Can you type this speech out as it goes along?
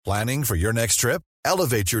Planning for your next trip?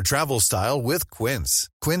 Elevate your travel style with Quince.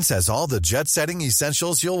 Quince has all the jet-setting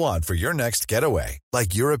essentials you'll want for your next getaway,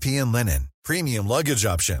 like European linen, premium luggage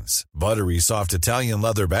options, buttery soft Italian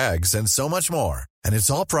leather bags, and so much more. And it's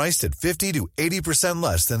all priced at 50 to 80%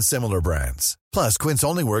 less than similar brands. Plus, Quince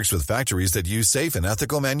only works with factories that use safe and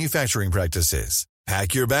ethical manufacturing practices.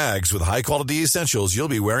 Pack your bags with high-quality essentials you'll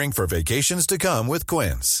be wearing for vacations to come with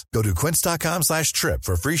Quince. Go to quince.com/trip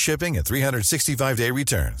for free shipping and 365-day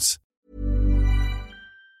returns.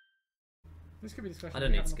 This could be discussion. I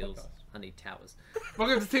don't need skills. I need towers.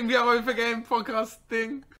 Welcome to Team Cowboy for Game podcast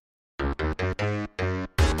thing.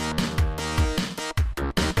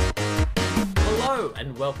 Hello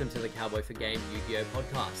and welcome to the Cowboy for Game Yu-Gi-Oh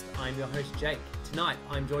podcast. I'm your host Jake. Tonight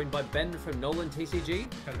I'm joined by Ben from Nolan TCG.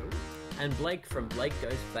 Hello. And Blake from Blake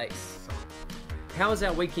Goes Face. How was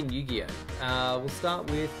our week in Yu-Gi-Oh? We'll start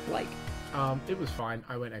with Blake. It was fine.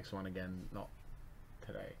 I went X1 again, not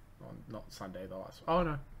today, not Sunday. The last one. Oh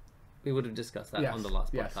no. We would have discussed that Yes, on the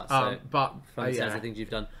last yes. podcast. So But from the sounds yeah. of things you've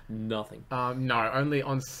done nothing. No, only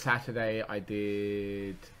on Saturday I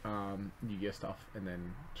did Yu-Gi-Oh stuff and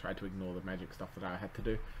then tried to ignore the Magic stuff that I had to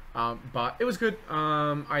do. But it was good.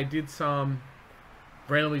 I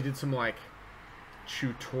randomly did some like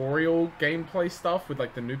tutorial gameplay stuff with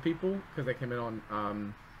like the new people because they came in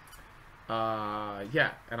on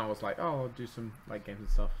and I was like, oh, I'll do some like games and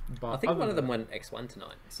stuff. But I think one of them went X1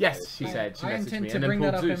 tonight. So yes, she said. She I messaged intend me to and then bring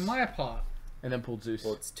pulled that up Zeus. in my part. And then pulled Zeus.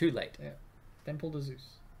 Well, it's too late. Yeah. Then pulled a Zeus.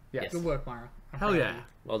 Yes. Good work, Myra. I'm Hell proud yeah. of you.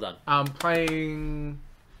 Well done. Playing.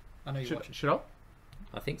 I know you watch it. Should I?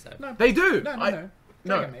 I think so. No, They do. no.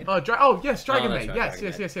 Dragon Maid. Yes, Dragon that's Maid. right,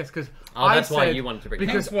 Yes. Because Oh, that's why you wanted to bring it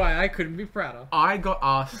up. That's why I couldn't be prouder. I got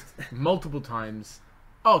asked multiple times,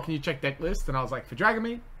 "Oh, can you check deck list?" And I was like, "For Dragon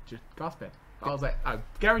Maid, just Gasped." I was like, "I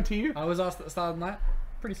guarantee you." I was asked at the start of the night.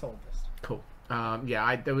 Pretty solid list. Cool.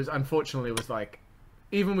 There was unfortunately it was like,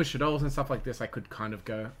 even with Shadows and stuff like this, I could kind of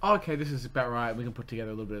go, oh, "Okay, this is about right. We can put together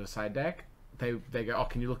a little bit of a side deck." They go, "Oh,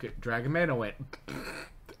 can you look at Dragon Maid?" I went,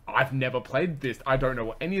 "I've never played this. I don't know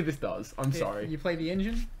what any of this does. I'm sorry." You play the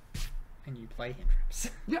engine, and you play hand traps.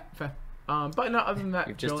 Yeah, fair. But no, other than that,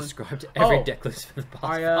 You've just chilling. described every Oh, deck list for the past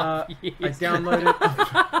I 5 years.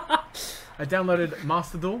 I downloaded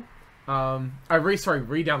Master Duel. I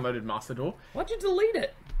re-downloaded Master Duel. Why'd you delete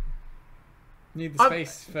it? Need the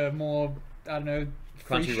space for more. I don't know.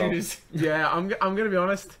 Free Crunchyroll. shooters. Yeah, I'm gonna be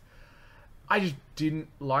honest. I just didn't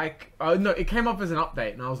like. No, it came up as an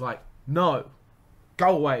update, and I was like, no,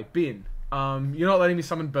 go away, bin. You're not letting me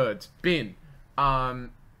summon birds, bin.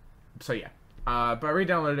 So yeah. But I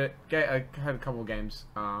re-downloaded it. I had a couple of games.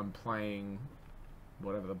 Playing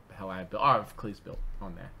whatever the hell I had built. I have Cleese built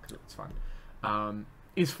on there because it's fun.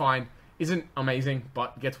 Is fine. Isn't amazing,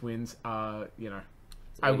 but gets wins. I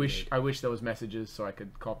wish there was messages so I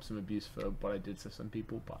could cop some abuse for what I did to some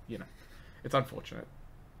people, but it's unfortunate.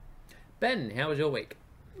 Ben, how was your week?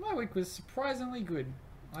 My week was surprisingly good.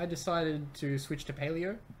 I decided to switch to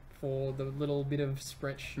Paleo for the little bit of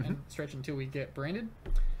stretch until we get branded.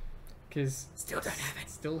 Because Still don't have it.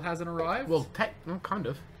 still hasn't arrived. Well, kind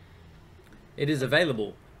of. It is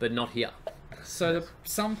available, but not here. So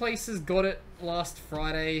some places got it last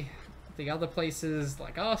Friday. The other places,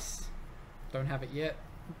 like us, don't have it yet.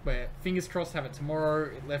 We're fingers crossed have it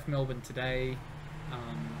tomorrow. It left Melbourne today.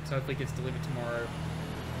 So hopefully it gets delivered tomorrow.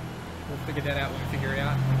 We'll figure that out when we figure it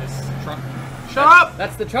out when this truck... Shut up!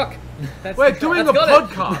 That's the truck. That's We're the truck. doing a That's got it.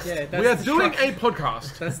 podcast. Yeah, that's we are the doing truck. a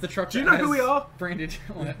podcast. That's the truck. Do you that know who has we are? Branded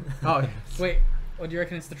on it. Oh, Wait, or do you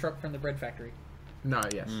reckon it's the truck from the bread factory? no,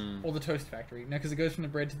 yes. Or the toast factory? No, because it goes from the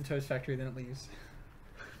bread to the toast factory, then it leaves.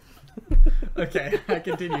 Okay, I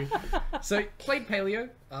continue. So, played Paleo.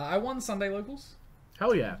 I won Sunday locals.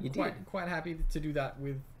 Hell yeah. You did. Quite happy to do that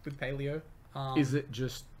with Paleo. Is it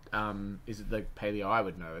just, is it the Paleo I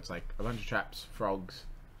would know? It's like a bunch of traps, frogs,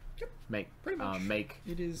 make, Pretty much. make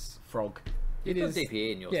It is. frog. It You've is. got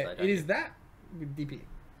DPE in yours, Yeah, though, it don't is you? that with DPE.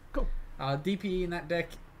 Cool. DPE in that deck,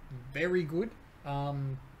 very good.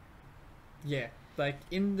 Yeah, like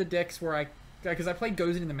in the decks where because I played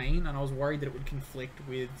Gozen in the main, and I was worried that it would conflict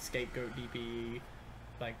with Scapegoat DPE,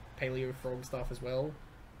 like Paleo Frog stuff as well.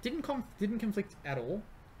 Didn't conflict at all.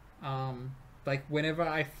 Like whenever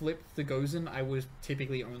I flipped the Gozen, I was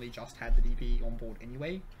typically only just had the DPE on board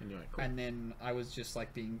anyway, Anyway, cool. and then I was just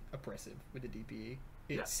like being oppressive with the DPE.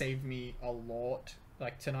 It Yeah. saved me a lot.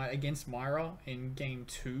 Like tonight against Myra in game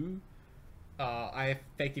 2, I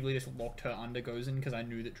effectively just locked her under Gozen because I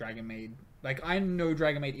knew that Dragon Maid... Like, I know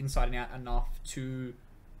Dragon Maid inside and out enough to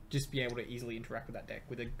just be able to easily interact with that deck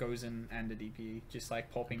with a Gozen and a DPE, just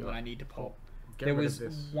like popping when I need to pop. Get There rid was of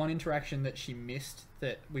this. one interaction that she missed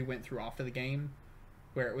that we went through after the game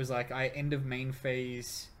where it was like I end of main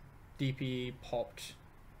phase, DP popped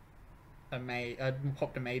a maid,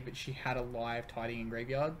 but she had a live tidying in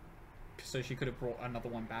graveyard, so she could have brought another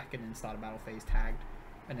one back and then started battle phase tagged,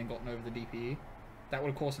 and then gotten over the DPE. That would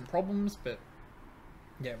have caused some problems, but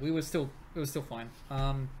yeah, it was still fine.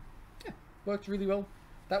 Yeah, worked really well.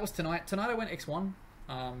 That was tonight. Tonight I went X1,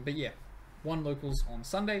 but yeah, won locals on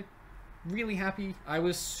Sunday. Really happy. I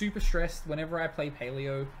was super stressed whenever I play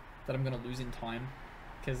Paleo that I'm gonna lose in time,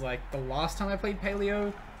 because like the last time I played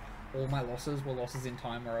Paleo, all my losses were losses in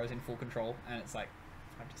time where I was in full control, and it's like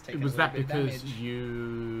I've just taken. Was a that little bit of because damage.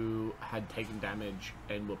 you had taken damage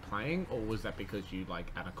and were playing, or was that because you like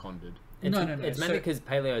anacondaed? No. It's So- mainly because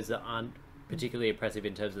Paleos aren't particularly impressive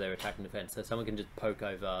in terms of their attack and defense. So someone can just poke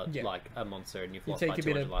over Yeah. like a monster and you've You lost take by a bit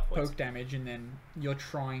 200 of life points. poke damage, and then you're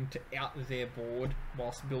trying to out their board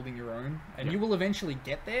whilst building your own, and Yeah. you will eventually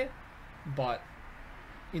get there. But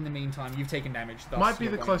in the meantime, you've taken damage. Thus Might be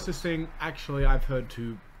you're the going closest thing actually I've heard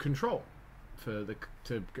to control.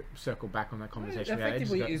 Circle back on that conversation we had.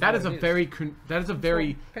 effectively is That what is a it is. very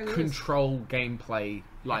Paleo is. control gameplay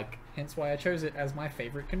like Hence why I chose it as my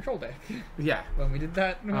favorite control deck yeah. when we did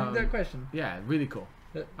that question. Yeah, really cool.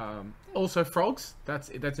 But- Also, frogs. That's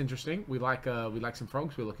interesting. We like some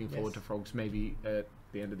frogs. We're looking forward Yes. to frogs maybe at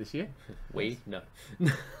the end of this year. No.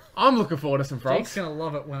 I'm looking forward to some Jake's frogs. gonna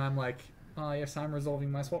love it when I'm like, oh yes, I'm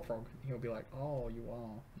resolving my swap frog. He'll be like, oh, you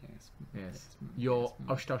are. Yes. Yes. Your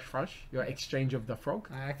Oshtosh Frosh, your exchange of the frog.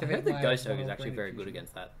 I I activate heard the my Ghost Hog is Wild actually Brain very good Infusion.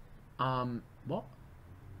 against that. What?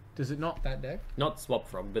 Does it not? That deck. Not Swap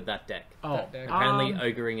Frog, but that deck. Oh, that deck. Apparently,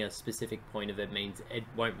 ogering a specific point of it means it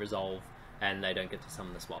won't resolve and they don't get to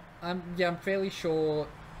summon the swap. I'm fairly sure.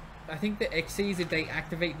 I think the Xyz, if they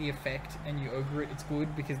activate the effect and you ogre it, it's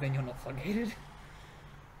good because then you're not floodgated.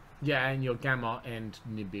 yeah, and your Gamma and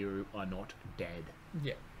Nibiru are not dead.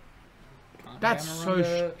 Yeah. Can't That's Gamma so run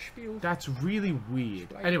the Spiel. That's really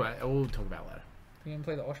weird. Like- Anyway, we'll talk about it later. You can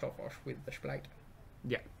play the Ostolfosh with the Splate.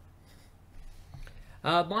 Yeah.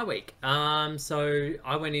 My week. So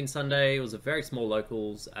I went in Sunday. It was a very small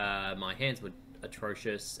locals. My hands were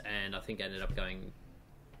atrocious, and I think I ended up going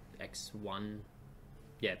X1.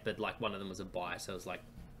 Yeah, but like one of them was a buy, so it was like,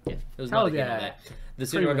 yeah, it was Hell nothing yeah. on there. The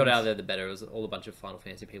sooner I got wins. out of there, the better. It was all a bunch of Final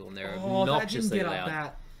Fantasy people, and they're Oh, that didn't obnoxiously get up loud.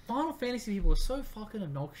 that. Final Fantasy people are so fucking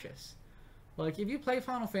obnoxious. Like, if you play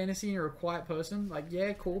Final Fantasy and you're a quiet person, like,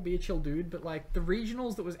 yeah, cool, be a chill dude, but, like, the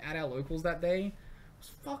regionals that was at our locals that day was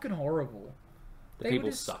fucking horrible. The They people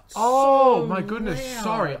were just sucked. Oh so my goodness! loud.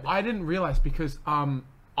 Sorry, I didn't realize because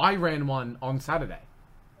I ran one on Saturday.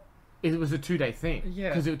 It was a 2-day thing. Yeah.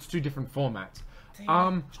 Because it's 2 different formats. They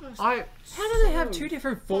just- I How do they have two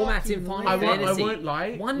different formats in fucking Final loud. Fantasy? I won't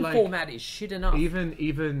lie, One like, format is shit enough.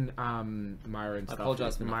 even Myra and I stuff.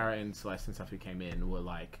 apologise for Myra and Celeste and stuff who came in were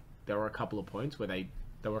like, there were a couple of points where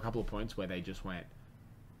they just went,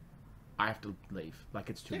 I have to leave. Like,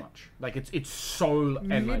 it's too much. Like, it's so and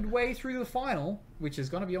like, midway through the final, which is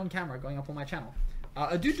going to be on camera, going up on my channel,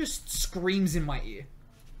 a dude just screams in my ear.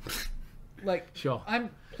 Like, Sure. I'm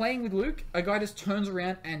playing with Luke, a guy just turns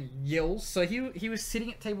around and yells. So he was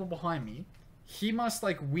sitting at table behind me. He must,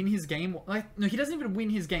 like, win his game. Like, no, he doesn't even win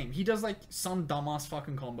his game. He does, like, some dumbass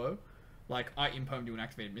fucking combo. Like, I impound you an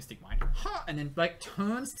activated Mystic Mind. Ha! And then, like,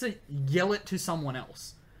 turns to yell it to someone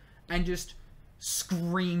else. And just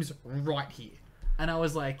screams right here. And I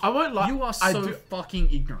was like, I won't lie, you are I so do-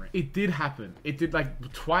 fucking ignorant. it did happen. It did,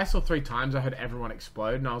 like, twice or 3 times I heard everyone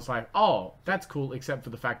explode, and I was like, oh, that's cool, except for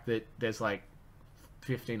the fact that there's, like,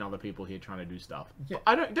 15 other people here trying to do stuff. Yeah.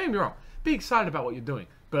 I don't get me wrong. Be excited about what you're doing.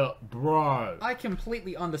 But, bro. I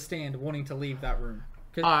completely understand wanting to leave that room.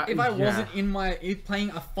 Because if I yeah. wasn't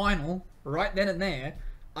playing a final right then and there,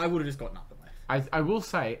 I would have just got nothing left. I will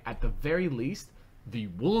say, at the very least, the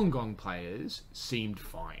Wollongong players seemed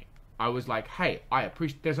fine. I was like, hey, I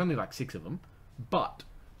appreciate... There's only like 6 of them. But,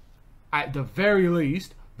 at the very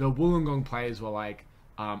least, the Wollongong players were like...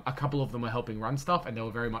 a couple of them were helping run stuff, and they were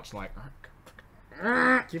very much like...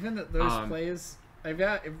 Given that those players...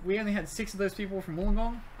 If we only had 6 of those people from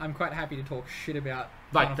Wollongong, I'm quite happy to talk shit about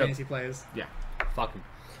Like Final the- Fantasy players. Yeah. Fuck 'em.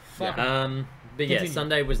 Fuck 'em. But yeah, Continue.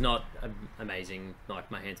 Sunday was not amazing. Like,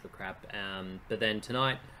 my hands were crap. But then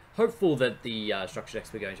tonight, hopeful that the structure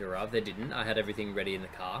decks were going to arrive. They didn't. I had everything ready in the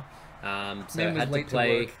car. So I Ben was had to late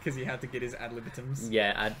play. to work because he had to get his ad libitums.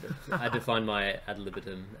 Yeah, I had to find my ad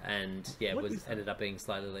libitum, and yeah, What was is that? ended up being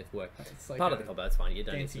slightly late for work. It's like Part of a the combo. It's fine. You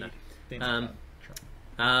don't need Dainty, to know. dainty Um,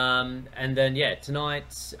 card. And then yeah,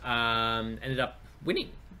 tonight ended up winning.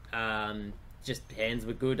 Just hands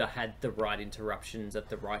were good. I had the right interruptions at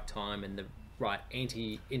the right time and the right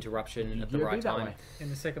anti-interruption at the You right do that time. way. In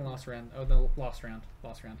the second last round. Oh, the last round.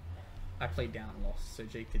 I played down and lost, so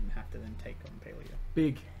Jake didn't have to then take on Paleo.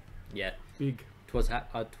 Big, Yeah, big.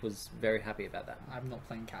 I was very happy about that. I'm not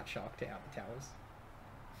playing Cat Shark to out the towers.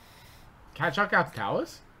 Cat Shark out the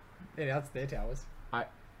towers? Yeah, that's their towers.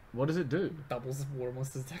 What does it do? Doubles water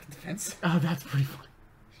monsters attack and defense. Oh, that's pretty funny.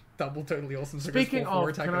 Double totally awesome. Speaking of,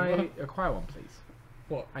 attack can over. I acquire one, please?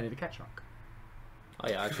 What? I need a Cat Shark. Oh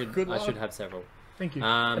yeah, Good I luck. should have several. Thank you.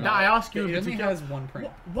 Um, Now, I ask you It in only particular. has one print.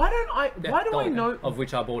 Why don't I? Yeah, Why do I Dolphin, know? Of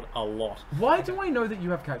which I bought a lot. Why do I know that you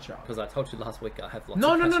have Cat Shark? Because I told you last week I have lots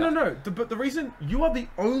No, of no, Cat no, no, Shark. no. But the reason you are the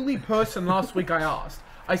only person last week I asked.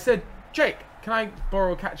 I said, Jake, can I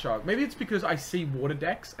borrow a Cat Shark? Maybe it's because I see water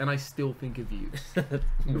decks and I still think of you.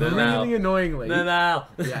 Really annoyingly. No.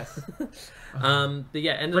 Yes. But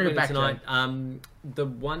yeah, ended Bring up it back, tonight. The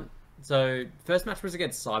one. So first match was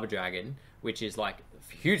against Cyber Dragon, which is like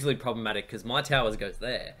hugely problematic because my towers goes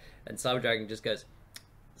there, and Cyber Dragon just goes.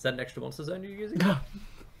 Is that an extra monster zone you're using?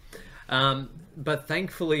 But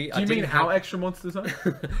thankfully, Do you mean how extra monsters are?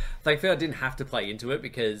 Thankfully, I didn't have to play into it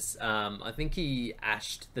because I think he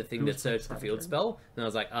ashed the thing that was surged the Cyber field Dragon? spell, and I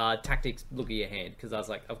was like, tactics, look at your hand, because I was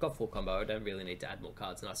like, I've got full combo, I don't really need to add more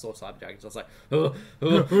cards, and I saw Cyber Dragons, I was like,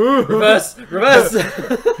 reverse.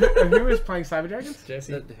 Who is playing Cyber Dragons?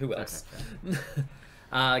 Jesse. Who else?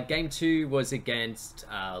 Game 2 was against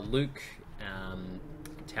Luke,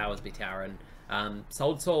 Towers be Towering.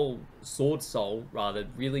 Sword Soul rather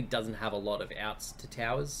really doesn't have a lot of outs to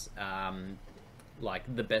towers.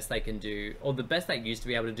 Like the best they can do, or the best they used to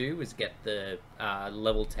be able to do, was get the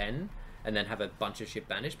level 10 and then have a bunch of ship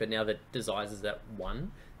banished. But now that Desires is at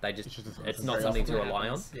 1, they just it's not very something to often rely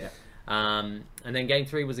on. happens, yeah. And then game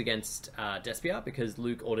 3 was against Despia because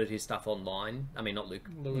Luke ordered his stuff online. I mean, not Luke.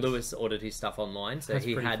 Lewis ordered his stuff online, so That's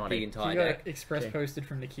he pretty had funny. the entire He got deck. express Okay. posted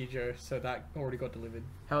from Nikijo, so that already got delivered.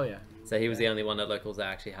 Hell yeah. So he was the only one at locals that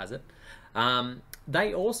actually has it.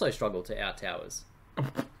 They also struggle to out towers.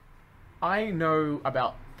 I know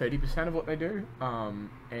about 30% of what they do,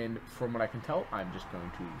 and from what I can tell, I'm just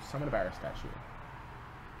going to summon a Barra statue.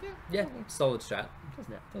 Yeah, solid strat.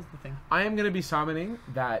 That's the thing. I am going to be summoning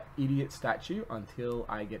that idiot statue until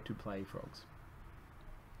I get to play frogs.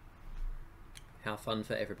 How fun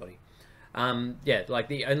for everybody. Yeah, like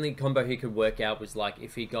the only combo he could work out was like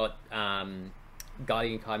if he got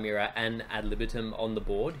Guardian Chimera and Ad Libitum on the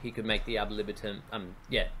board, he could make the Ad Libitum,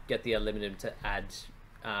 get the Ad Libitum to add,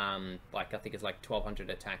 like I think it's like 1200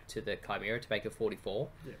 attack to the Chimera to make it 44.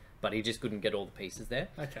 Yeah. But he just couldn't get all the pieces there.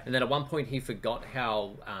 Okay. And then at one point he forgot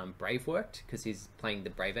how Brave worked because he's playing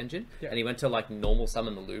the Brave engine, Yeah. and he went to like normal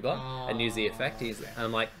summon the Luba and use the effect. And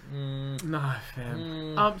I'm like, No,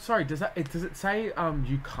 fam. Sorry, does it say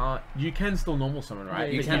you can still normal summon, right?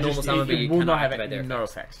 Yeah, you But can normal summon, but it you will cannot not have activate their no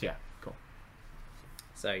effects. effects. Yeah, cool.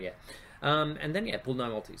 so yeah. And then pulled no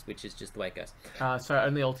multis, which is just the way it goes. So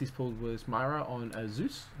only ultis pulled was Myra on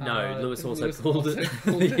Zeus. No, Lewis also Lewis pulled also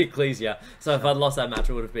pulled the Ecclesia. So if I'd lost that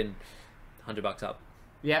match, it would have been $100 up.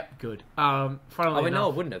 Yep, good. Oh Funnily wait, no, enough,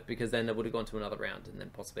 it wouldn't have, because then it would have gone to another round, and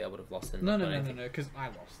then possibly I would have lost. And No, not done anything. because I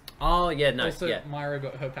lost. Oh yeah, no, Also, yeah. Myra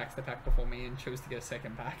got her packs the pack before me and chose to get a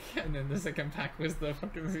second pack, and then the second pack was the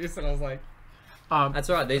fucking Zeus, and I was like,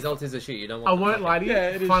 That's alright. These ultis are shit. You don't want. I them won't fucking- lie to you. Yeah,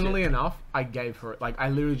 it is Funnily shit. enough, I gave her I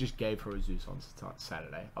literally just gave her a Zeus on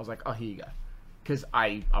Saturday. I was like, oh, here you go, because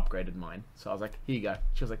I upgraded mine. So I was like, here you go.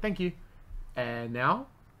 She was like, thank you. And now,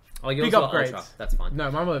 Oh, yours big got upgrades. Ultra. That's fine.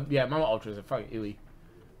 No, Mama Ultras are fucking illy.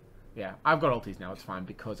 Yeah, I've got ultis now. It's fine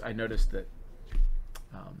because I noticed that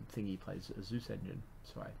Thingy plays a Zeus engine,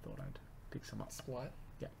 so I thought I'd pick some up. Splat.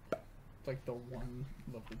 Yeah, Like the one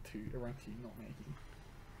level 2 rank 2 not making.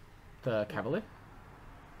 the Cavalier.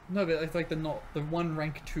 No, but it's like the one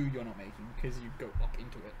rank 2 you're not making because you go up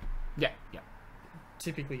into it. Yeah.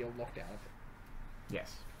 Typically, you're locked out of it.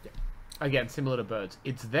 Yes. Yeah. Again, similar to birds.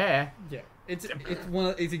 It's there. Yeah, it's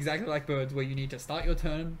exactly like birds where you need to start your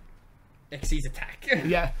turn, Xyz attack.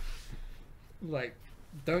 Yeah. Like,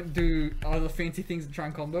 don't do other fancy things to try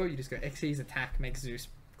and combo. You just go Xyz attack, make Zeus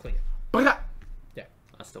clear. But Yeah.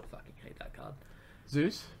 I still fucking hate that card.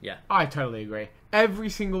 Zeus. Yeah. I totally agree. Every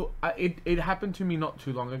single it happened to me not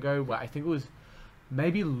too long ago where I think it was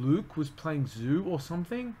maybe Luke was playing Zoo or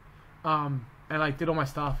something, and I did all my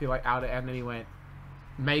stuff. He like out it, and then he went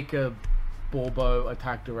make a Borbo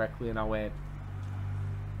attack directly, and I went,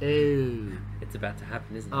 ew. It's about to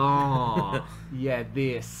happen, isn't it? Oh, yeah,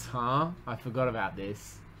 this, huh? I forgot about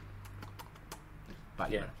this.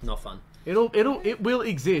 But Yeah, yeah, not fun. it will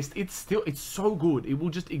exist. It's so good. It will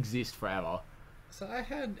just exist forever. So I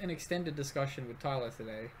had an extended discussion with Tyler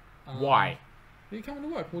today. Why? You coming to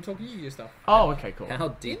work? We'll talk Yu-Gi-Oh stuff. Oh, okay, cool. How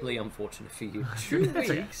deeply unfortunate for you. 2 That's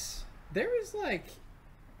okay. weeks, there is like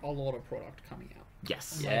a lot of product coming out.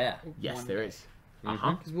 Yes. Yeah. Yes, there is.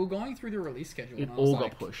 Mhm. Because we were going through the release schedule. It and I was all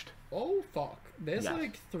like, got pushed. Oh fuck! There's Yeah.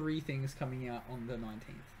 like 3 things coming out on the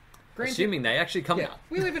 19th. Granted, Assuming they actually come yeah, out.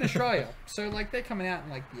 we live in Australia, so like they're coming out on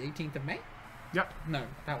like the 18th of May. Yep. No,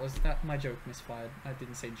 my joke misfired. I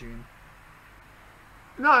didn't say June.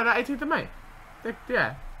 No, 18th of May.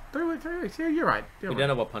 Yeah. 3 weeks. Yeah, you're right. We don't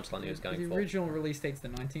know what punchline he was going The for. original release date's the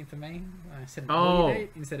 19th of May. I said an Oh. early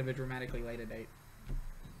date instead of a dramatically later date.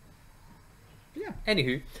 Yeah.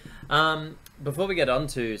 Anywho, before we get on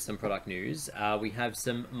to some product news, we have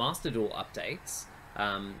some Master Duel updates,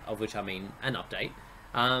 of which I mean an update.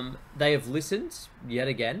 They have listened yet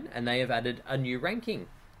again, and they have added a new ranking.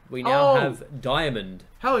 We now Oh. have Diamond.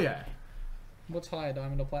 Hell yeah. What's higher,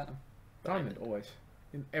 Diamond or Platinum? Diamond, always.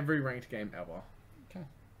 In every ranked game ever. Okay.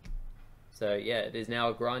 So yeah, it is now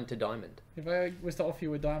a grind to Diamond. If I was to offer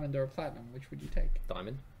you a Diamond or a Platinum, which would you take?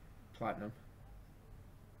 Diamond. Platinum.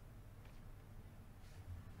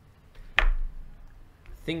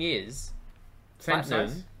 Thing is, Same Platinum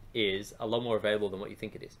size? is a lot more available than what you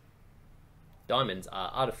think it is. Diamonds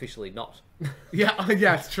are artificially not. Yeah,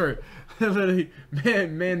 yeah, it's true. Literally,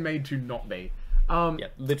 man made to not be. Yeah,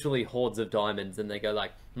 literally hordes of diamonds, and they go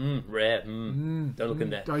like, rare, don't look in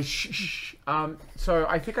there. Oh, shh. So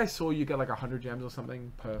I think I saw you get like 100 gems or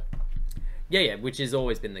something per. Yeah, which has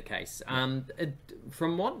always been the case.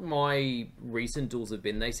 From what my recent duels have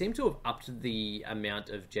been, they seem to have upped the amount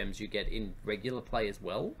of gems you get in regular play as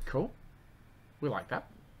well. Cool. We like that.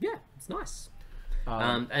 Yeah, it's nice.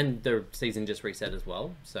 And the season just reset as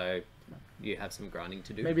well, so you have some grinding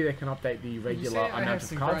to do. Maybe they can update the You regular say I amount have of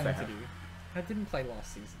some cards they grinding have. to do. I didn't play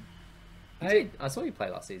last season. You did. I saw you play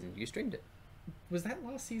last season. You streamed it. Was that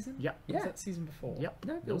last season? Yep. Or Yeah. was that season before? Yep.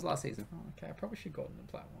 No, it was last season. Oh, okay, I probably should have gotten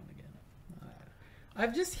the plat one again.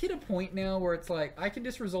 I've just hit a point now where it's like, I can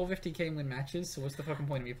just resolve FTK and win matches, so what's the fucking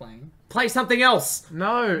point of me playing? Play something else!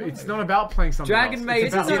 No, it's not about playing something Dragon else. Maze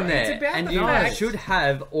It's is about- in there, it's about and the you fact- should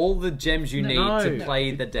have all the gems you need to No.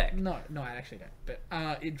 play the deck. No, I actually don't.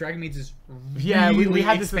 But Dragon Maze is Yeah, we really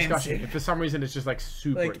had this expensive. discussion. For some reason, it's just like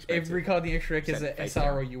super Like, expensive. every card in the extra deck is Except a fake SR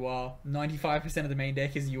now. or UR. 95% of the main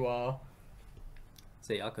deck is UR.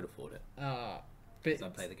 See, I could afford it, But because I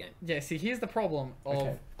play the game. yeah, see, here's the problem of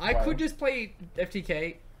Okay, I well. could just play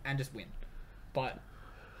FTK and just win, but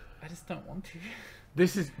I just don't want to.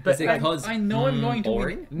 This is, Is but it because I know I'm going to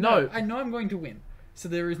boring? win. No. I know I'm going to win. So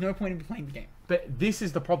there is no point in playing the game. But this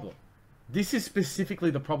is the problem. This is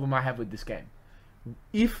specifically the problem I have with this game.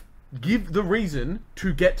 Give the reason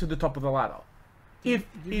to get to the top of the ladder. If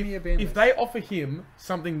Give me a ban if list. they offer him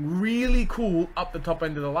something really cool up the top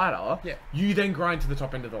end of the ladder, Yeah. you then grind to the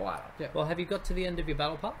top end of the ladder. Yeah. Well, have you got to the end of your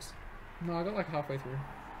battle pass? No, I got like halfway through.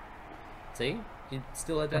 See, you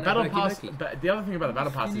still don't The have battle Murky pass, Murky. but the other thing about the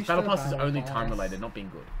battle pass is Finished battle the pass is battle only pass. time related, not being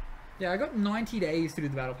good. Yeah, I got 90 days to do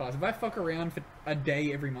the battle pass. If I fuck around for a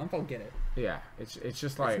day every month, I'll get it. Yeah, it's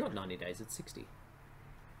just like It's not 90 days, it's 60.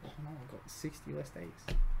 Oh no, I've got 60 less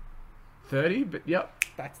days. 30, but yep.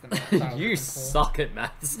 That's the math I was You looking for. suck at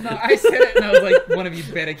maths. No, I said it and I was like, one of you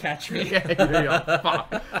better catch me. Yeah, there you are.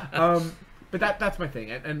 Fuck. But that's my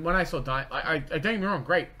thing. And when I saw I don't get me wrong,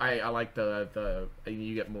 great. I like the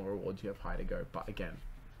you get more rewards, you have higher to go. But again,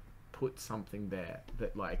 put something there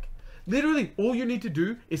that like literally all you need to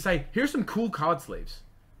do is say, here's some cool card sleeves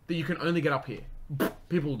that you can only get up here.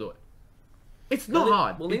 People will do it. It's not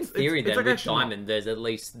hard. Well, in It's- theory, it's then like with actually not. Diamond, there's at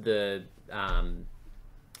least the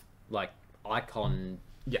like icon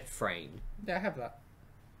Yeah. frame. Yeah, I have that.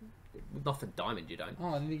 Not for Diamond, you don't.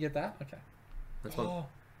 Oh, did you get that? Okay. That's what Oh,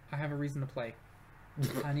 I have a reason to play.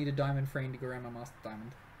 I need a diamond frame to go around my master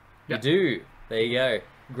diamond. you Yeah. do. There you go.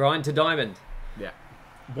 Grind to Diamond. Yeah.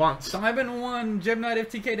 Once. Diamond 1 Gem Knight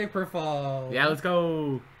FTK deck profile. Yeah, let's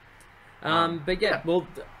go. But yeah, well,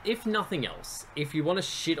 if nothing else, if you want to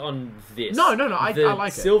shit on this, No, I the like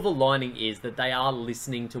it. silver lining is that they are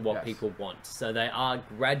listening to what Yes. people want, so they are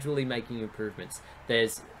gradually making improvements.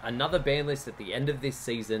 There's another ban list at the end of this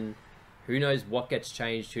season. Who knows what gets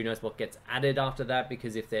changed? Who knows what gets added after that?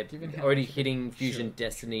 Because if they're Given how already much hitting Fusion shit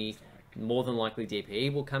Destiny, more than likely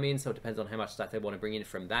DPE will come in. So it depends on how much stuff they want to bring in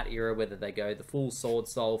from that era. Whether they go the full Sword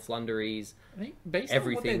Soul, Flunderies. I think based on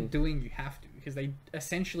Everything. what they're doing, you have to, because they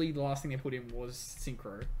essentially the last thing they put in was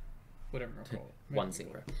synchro, whatever I call it. One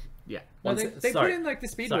synchro. Yeah. No, One they, syn- they sorry. put in like the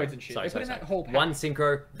speed Sorry, words and shit. sorry, they put in sorry. that whole pack. One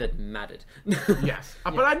synchro that mattered. Yes,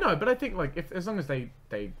 but I know. But I think like if as long as they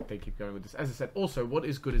keep going with this, as I said, also what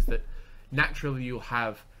is good is that naturally you'll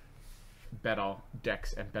have better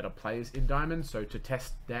decks and better players in Diamond. So to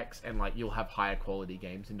test decks and like you'll have higher quality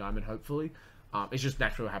games in Diamond. Hopefully, it's just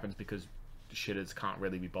naturally happens because shitters can't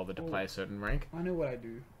really be bothered to play a certain rank. I know what I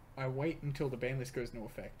do. I wait until the ban list goes into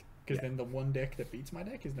effect. Because then the one deck that beats my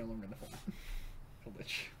deck is no longer in the format. For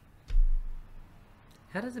Lich.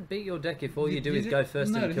 How does it beat your deck if all you do is go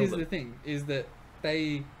first and kill here's them? the thing, is that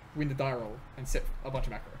they win the die roll and set a bunch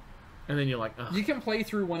of back row. And then you're like, ugh. You can play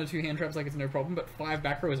through 1 or 2 hand traps like it's no problem, but 5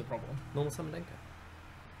 back row is a problem. Normal summon Denko.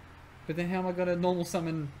 But then how am I going to normal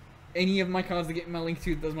summon any of my cards that get my link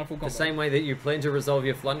to that does my full combo? The same way that you plan to resolve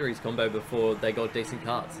your Flunderies combo before they got decent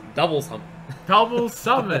cards. Double summon. Double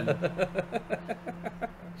summon.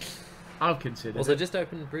 I've considered Also, it. just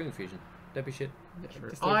open Brewing Fusion. Don't be shit.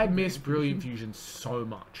 Just I open miss Brilliant Brilliant Fusion so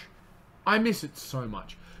much. I miss it so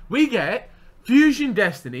much. We get Fusion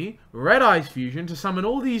Destiny, Red Eyes Fusion to summon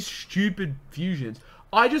all these stupid fusions.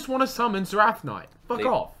 I just want to summon Seraph Knight. Fuck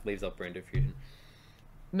off. Leaves off Brando Fusion.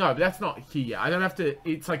 No, but that's not here yet. I don't have to.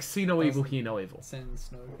 It's like see no evil, hear no evil. Send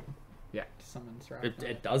Snow Yeah. to summon Seraph.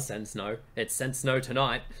 It does send snow. It sent snow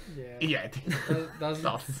tonight. Yeah. Yeah.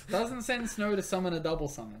 Doesn't send Snow to summon a double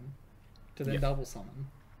summon. To then double summon.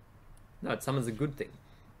 No, it summons a good thing.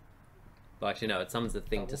 Well, actually, no, it summons a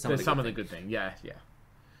thing to summon There's a some good of the thing. good thing. Yeah, yeah.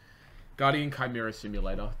 Guardian Chimera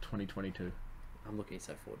Simulator 2022. I'm looking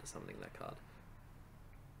so forward to summoning that card.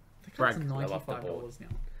 The card's Bragg. Well off the $95 board. now.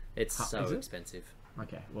 It's so is it? expensive.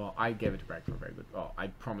 Okay, well, I gave it to Bragg for a very good. Oh, I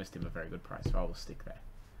promised him a very good price, so I will stick there.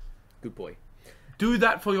 Good boy. Do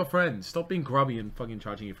that for your friends. Stop being grubby and fucking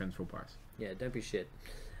charging your friends full price. Yeah, don't be shit.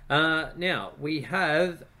 Now, we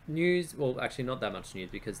have news. Well, actually, not that much news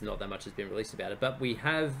because not that much has been released about it. But we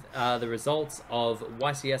have the results of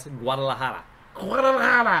YCS Guadalajara.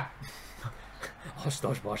 Guadalajara!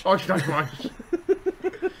 Oshtosh bosh. Oh,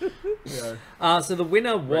 yeah. So the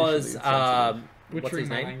winner was insensitive. what's Butchering his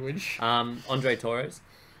my name? language. Andre Torres.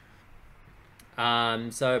 So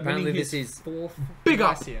apparently Winning this his is fourth Big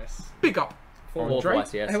up. YCS. Big up. fourth Andre?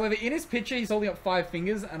 YCS. However, in his picture, he's holding up 5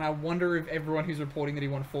 fingers, and I wonder if everyone who's reporting that he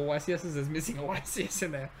won 4 YCSs is missing a YCS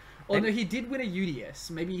in there. Oh no, he did win a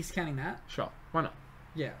UDS. Maybe he's counting that. Sure. Why not?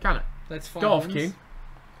 Yeah, Can it? that's 5 Go off, wins. King.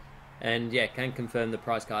 And yeah, can confirm the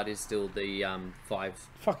prize card is still the 5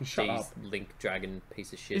 Fucking shut G's up. Link Dragon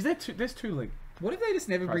piece of shit. Is there two? There's 2 links. What if they just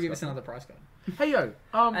never Price give us card. another price card? Hey yo.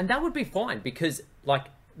 And that would be fine because like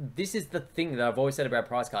this is the thing that I've always said about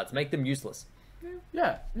prize cards: make them useless.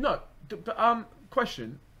 Yeah. No. But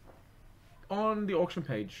question. On the auction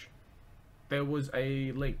page, there was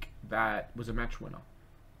a link that was a match winner.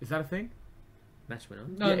 Is that a thing? Match winner.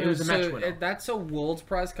 No, Yeah, it was a match so winner. that's a world's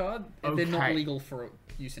prize card. and They're not Okay. legal for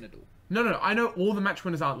use in a duel. No. I know all the match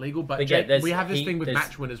winners aren't legal, but But yeah, Jake, there's- we have this he- thing with there's-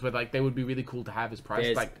 match winners where like they would be really cool to have as price,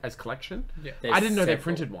 There's- like as collection. Yeah. There's I didn't know they several.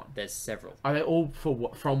 printed one. There's several. Are they all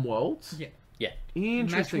from Worlds? Yeah. Yeah.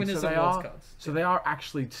 Interesting. Match winners so of they Worlds are. cards. So they are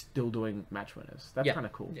actually still doing match winners. That's Yeah. kind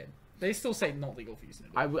of cool. Yeah. They still say not legal for use in a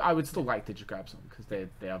duel. I would still like to just grab some because they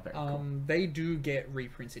are very cool. They do get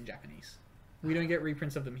reprints in Japanese. We don't get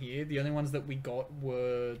reprints of them here. The only ones that we got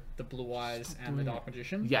were the Blue Eyes and the Dark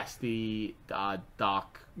Magician. Yes, the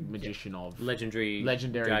Dark Magician of Legendary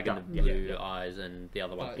Dark- Dragon of Blue yeah. Eyes and the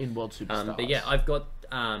other one. in World Superstars. But yeah, I've got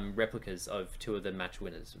replicas of 2 of the match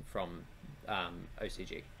winners from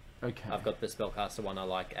OCG. okay. I've got the Spellcaster one I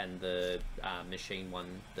like and the machine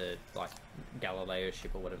one, the like Galileo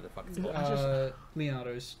ship or whatever the fuck it's called.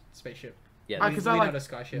 Leonardo's spaceship. Yeah, because I like Leonardo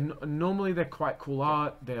Skyship. normally they're quite cool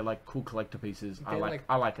art. They're like cool collector pieces. I They're like it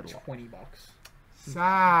a lot. $20.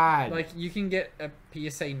 Sad. Like you can get a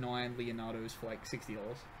PSA 9 Leonardo's for like $60.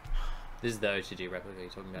 this is the OCG replica you're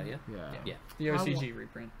talking about, yeah? yeah. Yeah. The OCG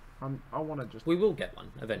reprint. I want to just. We will get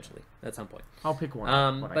one eventually at some point. I'll pick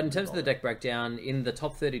one. But in terms of the deck breakdown, in the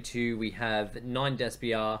top 32, we have 9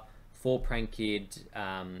 Despia, 4 Prank Kid.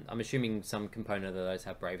 I'm assuming some component of those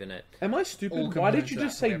have Brave in it. Am I All stupid? Why components did you of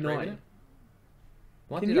just that say have Brave in 9? it.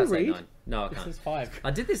 Why Can did you I say read? 9? No, I This can't. is 5.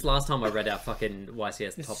 I did this last time I read our fucking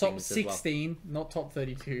YCS It's toppings top as well. 16, not top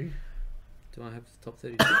 32. Do I have top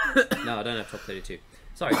 32? No, I don't have top 32.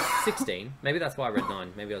 Sorry, 16. Maybe that's why I read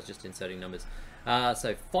 9. Maybe I was just inserting numbers.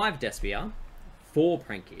 So 5 Despia, 4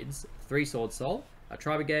 Prank Kids, 3 Sword Soul, a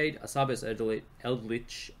Tri-Brigade, a Cyberse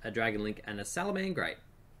Eldritch, a Dragon Link, and a Salamangreat.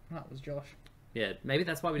 That was Josh. Yeah, maybe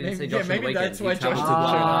that's why we didn't Maybe- see Josh yeah, on the maybe weekend. that's why He travelled Josh to didn't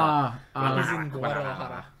show Guadalajara. That was in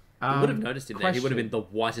Guadalajara. You would have noticed him there. He would have question. been the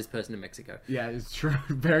whitest person in Mexico. Yeah, it's true.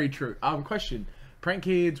 Very true. Question: Prank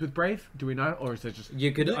Kids with Brave? Do we know, or is it just?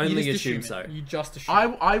 You could You only just assume it. so. You just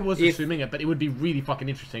assume. I was If- assuming it, but it would be really fucking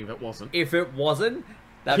interesting if it wasn't. If it wasn't,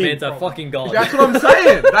 that King man's a problem. fucking god. That's what I'm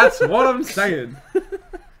saying. That's what I'm saying.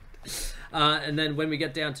 And then when we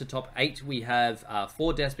get down to top 8, we have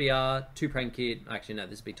 4 Despia, 2 Prank Kid. Actually, no,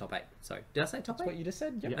 this would be top 8. Sorry, did I say top 8? What you just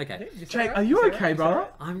said? Yep. Okay. You said Jake, right. are you said okay, right. said brother?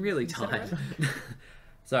 right. I'm really that tired.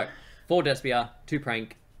 So, 4 Despia, 2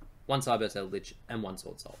 Prank, 1 Cyberse Eldritch, and 1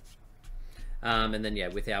 Sword Soul. And then,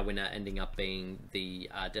 with our winner ending up being the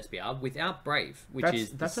Despiar without Brave, which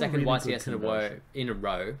is the that's a second really YCS good in a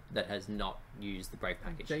row that has not used the Brave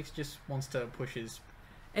package. Jake's just wants to push his.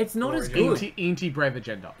 It's not as Origin. good. Anti-Brave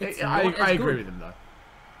agenda. It's I not as agree good. with him, though.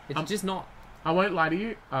 It's just not. I won't lie to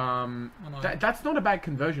you. know. That's not a bad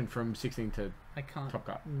conversion from 16 to... I can't Top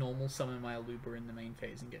cut. normal summon my Aluba in the main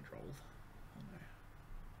phase and get trolled. Oh, no.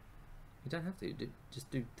 You don't have to. Just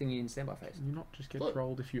do thingy in standby phase. You not just get Look,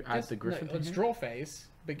 rolled if you add the Griffin No, to it's him? draw phase,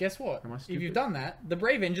 but guess what? Am I If stupid? you've done that, the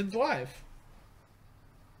Brave Engine's live.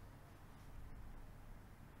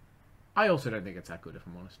 I also don't think it's that good, if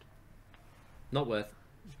I'm honest. Not worth.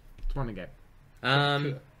 It's one game.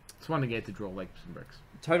 It's one game to draw Lakes and Bricks.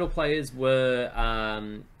 Total players were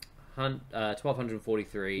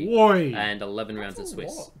 1,243 Woi! and 11 rounds of That's a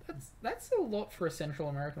Swiss. lot. That's a lot for a Central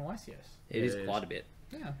American YCS. It is It is. quite a bit.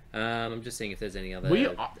 Yeah. I'm just seeing if there's any other.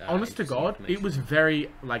 Honest to interesting God, it information. was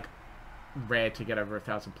very, rare to get over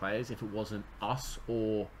 1,000 players if it wasn't us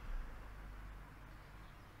or...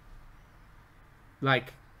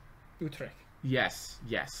 Utrecht. Yes.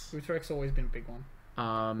 Utrecht's always been a big one.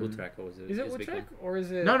 Utrecht was Is it a big Utrecht one. or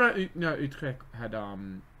is it? No, Utrecht had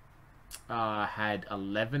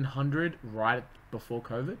 1,100 right before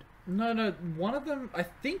COVID. No. One of them, I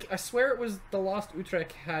swear it was the last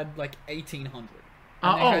Utrecht had 1,800.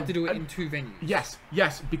 And they had to do it in 2 venues.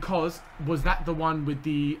 Yes, because was that the one with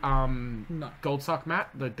the No. gold sock mat,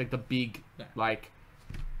 the big No.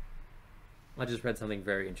 I just read something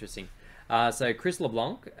very interesting. So Chris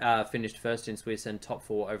LeBlanc finished first in Swiss and top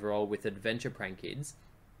 4 overall with Adventure Prank Kids.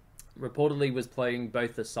 Reportedly was playing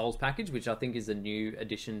both the Souls package, which I think is a new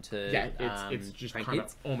addition to it's just Prank kind of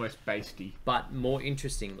Kids. almost basty. But more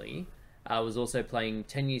interestingly, was also playing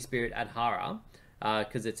 10-Year Spirit Adhara,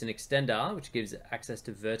 because it's an extender which gives access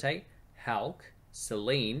to Verte, Hulk,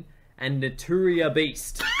 Selene, and Naturia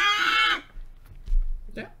Beast.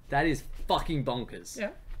 Yeah. That is fucking bonkers.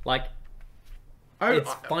 Yeah.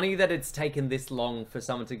 It's funny that it's taken this long for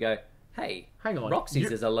someone to go, hey, Hang on,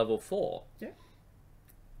 Roxy's is a level 4. Yeah.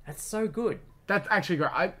 That's so good. That's actually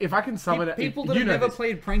great. If I can summon it, People that have never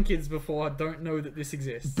played Prank Kids before don't know that this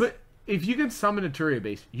exists. But if you can summon a Turia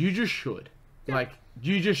Beast, you just should.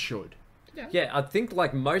 You just should. Yeah, I think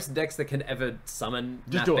most decks that can ever summon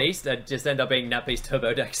Just Nat do it. Beast just end up being Nat Beast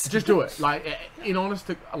Turbo decks. Just do it. Honest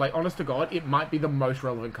to God, it might be the most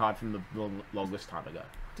relevant card from the longest time ago.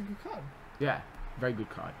 It's a good card. Yeah, very good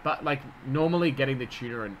card. But normally getting the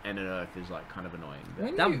tutor and an Earth is kind of annoying.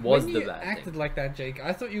 When That you, was when the you bad acted thing. like that, Jake,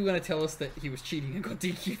 I thought you were going to tell us that he was cheating and got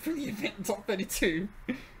DQ from the event in top 32.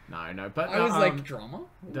 No, but I was drama?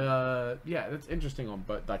 that's interesting on,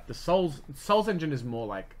 but the Souls engine is more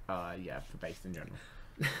for based in general.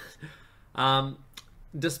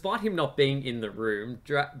 Despite him not being in the room,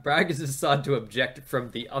 Bragg has decided to object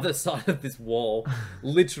from the other side of this wall.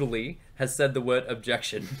 Literally has said the word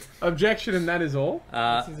objection. Objection, and that is all.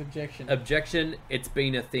 This is objection. Objection, it's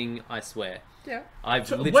been a thing, I swear. Yeah.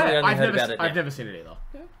 I've literally only heard about it now. I've never seen it either.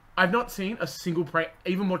 Yeah. I've not seen a single prank.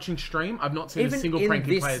 Even watching stream, I've not seen Even a single in pranky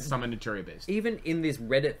this- player summon a Turia Beast. Even in this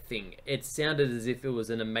Reddit thing, it sounded as if it was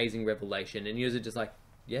an amazing revelation, and you're just like,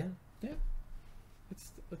 yeah. Yeah.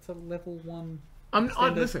 It's a level 1.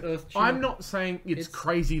 Listen, Earth I'm Tutor. not saying it's It's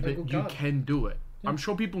crazy a that good you card. can do it. I'm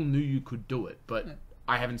sure people knew you could do it, but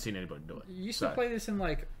I haven't seen anybody do it. You used So, to play this in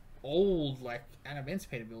old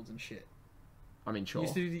Adamantipator builds and shit. I mean, sure. You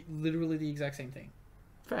used to do literally the exact same thing.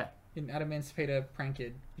 Fair. In Adamantipator Prank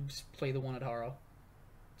Kid, you just play the one at Hara.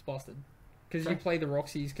 It's bastard. Because you Okay. play the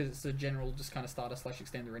Roxys because it's a general just kind of starter /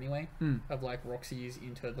 extender anyway. Of Roxys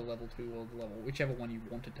into the level 2 or the level, whichever one you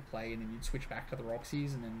wanted to play, and then you'd switch back to the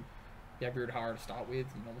Roxys, and then you have your Adhara to start with,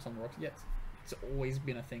 and almost on the Roxy. Yeah, it's always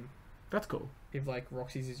been a thing. That's cool. If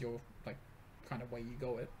Roxys is your kind of way you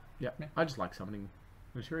go it. Yeah. Yeah. I just like summoning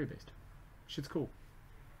a Turia Beast. Shit's cool.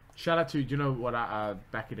 Shout out to, do you know what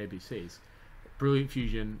back at ABCs? Brilliant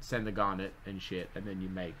Fusion, send the Garnet and shit, and then you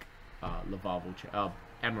make Lavarval,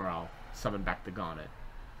 Emerald, summon back the Garnet,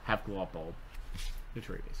 have Glop Bulb, the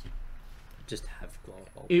Turia Beast. Just have Glow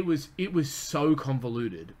Bulb. It was so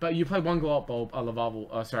convoluted. But you play one Glop Bulb, one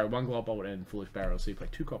Glop Bulb and Foolish Barrel, so you play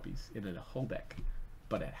 2 copies in a whole deck.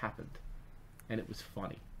 But it happened. And it was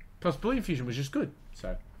funny. Plus, Brilliant Fusion was just good.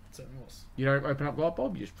 So, It certainly was. you don't open up Glop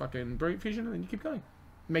Bulb, you just fucking Brilliant Fusion, and then you keep going.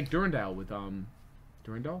 Make Durandal with,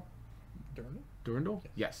 Durandal? Durandal?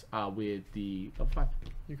 Yes, with the level 5.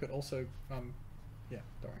 You could also, yeah,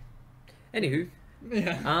 don't worry. Anywho,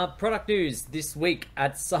 Yeah. product news this week.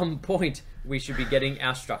 At some point, we should be getting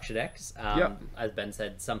our structure decks. Yep. As Ben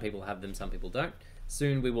said, some people have them, some people don't.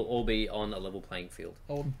 Soon, we will all be on a level playing field.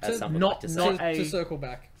 Oh, As to, some would not- like to say. not to, a- to circle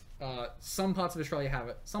back, Some parts of Australia have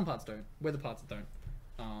it, some parts don't. Weather parts don't.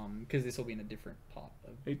 Because this will be in a different part.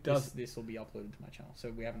 It does. This will be uploaded to my channel,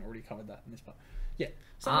 so we haven't already covered that in this part. Yeah,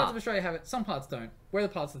 some parts of Australia have it, some parts don't. Weather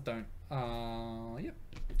parts that don't. Yep.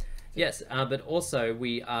 Yes, but also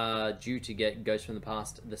we are due to get Ghosts from the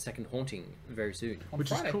Past, the second haunting, very soon. On Which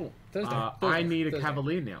Friday. is cool. Thursday. I need a Thursday.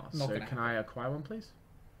 Cavalier now, Not so gonna can I acquire one, please?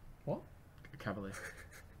 What? A Cavalier.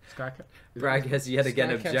 Skycat. Bragg has yet again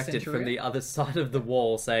Skycap objected Centurion? from the other side of the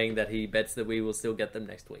wall, saying that he bets that we will still get them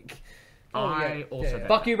next week. I also bet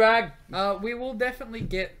Fuck you, Bragg! We will definitely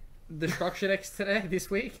get the Structure decks today, this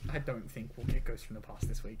week. I don't think we'll get Ghosts from the Past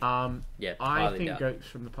this week. Yeah, I highly think doubt. Ghosts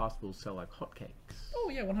from the Past will sell like hotcakes. Oh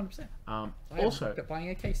yeah, 100%. Also, I'm buying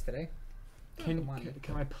a case today.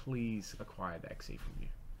 can I please acquire the XE from you?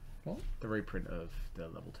 What? The reprint of the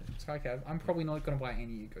level 2. Skycav. I'm probably not going to buy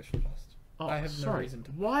any Ghosts from the Past. Oh, I have no sorry. reason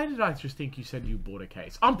to. Why did I just think you said you bought a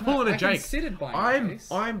case? I'm pulling a I Jake. considered buying a case.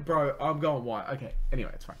 I'm going white. Okay.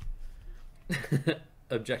 Anyway, it's fine.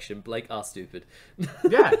 Objection, Blake are stupid.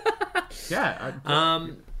 Yeah. Yeah.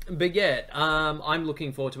 But yeah, I'm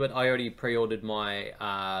looking forward to it. I already pre-ordered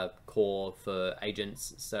my core for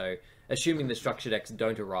agents, so assuming the structure decks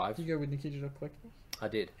don't arrive, Do you go with Nikita Collectibles? I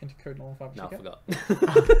did. Enter code 015 No, I checkout?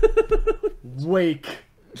 forgot. Weak.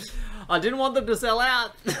 I didn't want them to sell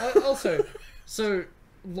out. Also, so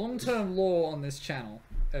long-term lore on this channel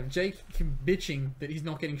of Jake bitching that he's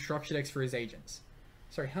not getting structure decks for his agents.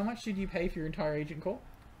 Sorry, how much did you pay for your entire agent core?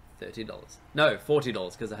 $30. No,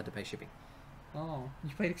 $40 because I had to pay shipping. Oh,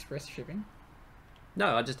 you paid express shipping?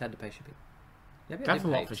 No, I just had to pay shipping. Maybe I That's a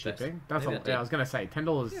did pay lot for express. shipping. That's a Maybe I lot. did. Yeah, I was gonna say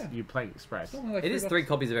 $10. Yeah. You play express. It's only like It is $3. 3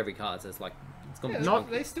 copies of every card, so it's like it's gonna Yeah, be they-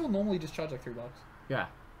 chunky. they still normally just charge like $3. Yeah.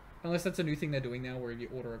 Unless that's a new thing they're doing now, where if you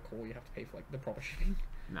order a core, you have to pay for like the proper shipping.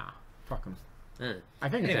 Nah. Fuck them. Uh. I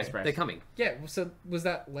think Anyway, it's express. they're coming. Yeah, so was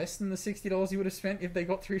that less than the $60 you would have spent if they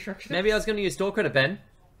got 3 structure decks? Maybe I was going to use store credit, Ben.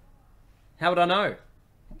 How would I know?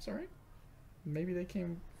 I'm sorry. Maybe they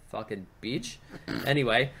came. Fucking bitch.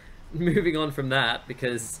 Anyway, moving on from that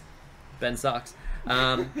because Ben sucks.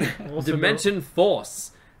 Also Dimension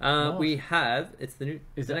Force. We have it's the new.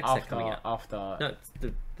 Is the it next set after? coming out? After. No, it's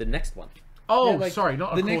the next one. Oh, Yeah, like, sorry,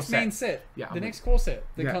 not the a core next set. main set. Yeah, the I'm- next core set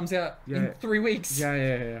that Yeah. comes out Yeah. in 3 weeks.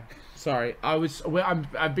 Yeah. Sorry,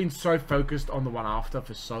 I've been so focused on the one after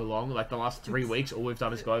for so long. Like the last 3 weeks, all we've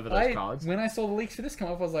done is go over those cards. When I saw the leaks for this come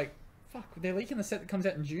up, I was like, "Fuck, they're leaking the set that comes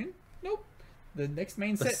out in June." Nope. The next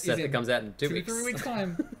main The set set is that in comes out in 2 2 weeks. to 3 weeks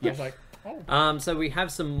time. I was like, "Oh, So we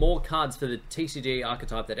have some more cards for the TCG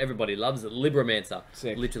archetype that everybody loves, Libromancer.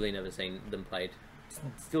 Sick. Literally never seen them played.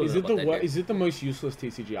 Still Is don't it know what they do. is it the most useless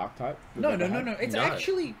TCG archetype? we've no, ever no, no, had? no! It's No.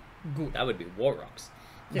 actually good." That would be War Rocks.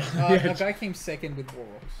 Yeah, Yeah. our guy came second with War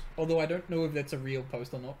Rocks. Although I don't know if that's a real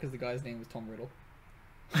post or not because the guy's name was Tom Riddle.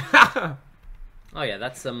 Oh yeah,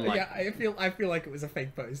 that's some like Yeah, I feel like it was a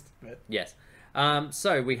fake post, but yes.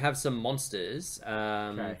 So we have some monsters.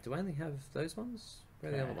 Okay. Do I only have those ones?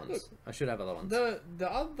 Where are the Okay. other ones? I should have other ones. the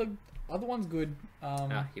other one's good.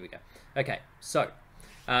 Here we go. Okay, so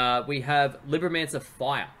we have Libromancer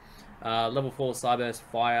Fire. Level 4 Cyburst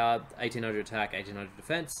Fire, 1800 attack, 1800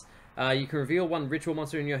 defense. You can reveal one ritual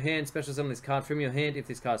monster in your hand, special summon this card from your hand. If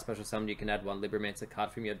this card is special summoned, you can add one Libromancer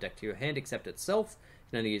card from your deck to your hand, except itself.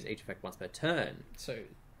 You can only use each effect once per turn. So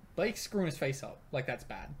Blake's screwing his face up. Like that's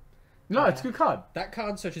bad. No, it's a good card. That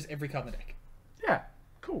card searches every card in the deck. Yeah,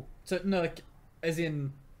 cool. So no, like as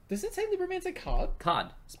in, does it say Libromancer card? Card,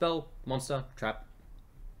 spell, monster, trap.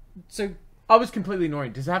 So I was completely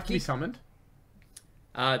annoyed. Does it have to be Keep- summoned?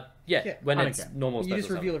 Yeah, when I it's don't care. normal you special just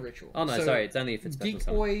reveal summon. a ritual. Oh no, So sorry, it's only if it's special Geek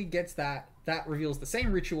summon. Boy gets that. That reveals the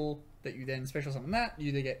same ritual that you then special summon. That you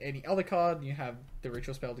either get any other card. And you have the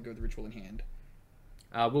ritual spell to go with the ritual in hand.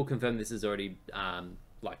 We'll confirm this is already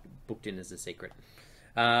like booked in as a secret.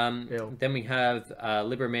 Ew. Then we have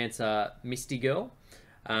Libromancer Misty Girl.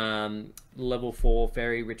 Level 4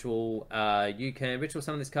 fairy ritual. You can ritual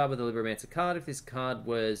summon this card with a Libromancer card. If this card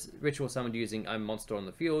was ritual summoned using a monster on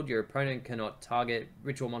the field, your opponent cannot target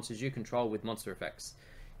ritual monsters you control with monster effects.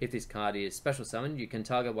 If this card is special summoned, you can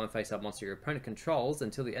target one face-up monster your opponent controls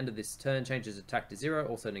until the end of this turn, changes attack to 0,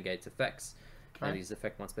 also negates effects. And use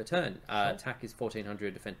effect once per turn. Attack is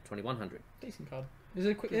 1400, defense 2100. Decent card. Is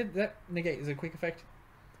it a quick? That negate is it a quick effect?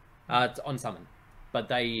 It's on summon, but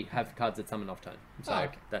they have cards that summon off turn, so Oh,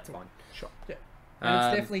 okay. that's fine. Sure. Yeah. And it's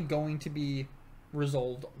Um, definitely going to be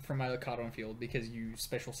resolved from a card on field because you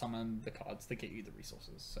special summon the cards that get you the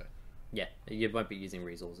resources. So Yeah, you won't be using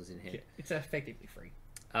resources in here. yeah, it's effectively free.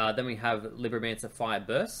 Then we have Libromancer Fire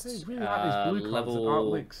Burst. I really like these blue cards that aren't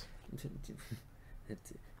links.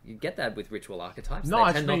 You get that with ritual archetypes. No, they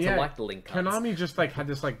I tend mean, not yeah. to like the link cards. Konami just like had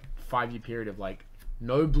this like 5-year period of like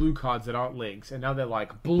no blue cards that aren't links, and now they're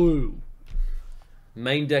like blue.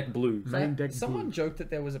 Main deck blue. Main deck Someone blue. joked that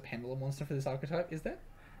there was a pendulum monster for this archetype. Is there?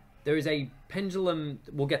 There is a pendulum.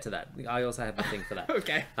 We'll get to that. I also have a thing for that.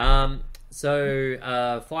 Okay.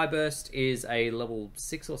 So Fire Burst is a level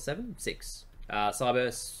 6 or 7? 6.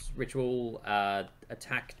 Cyburst Ritual,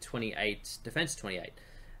 attack 28, defense 28.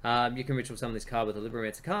 You can ritual summon this card with a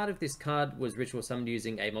Liberator card. If this card was ritual summoned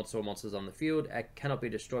using a monster or monsters on the field, it cannot be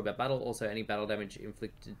destroyed by battle. Also, any battle damage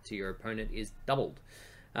inflicted to your opponent is doubled.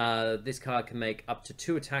 This card can make up to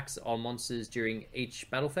 2 attacks on monsters during each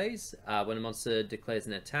battle phase. When a monster declares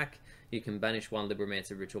an attack, you can banish 1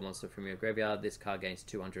 Liberator ritual monster from your graveyard. This card gains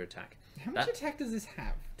 200 attack. How much attack does this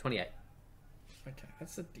have? 28. Okay,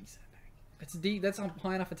 that's a decent attack. That's a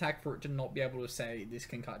high enough attack for it to not be able to say this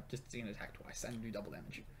can cut just an attack twice and do double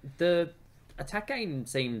damage. The attack gain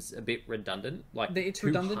seems a bit redundant. Like It's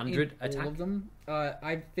 200 redundant in attack. all of them.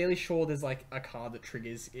 I'm fairly sure there's like a card that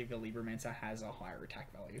triggers if a Liberamancer has a higher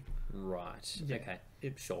attack value. Right. Yeah, Okay.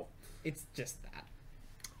 it's- Sure. It's just that.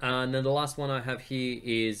 And then the last one I have here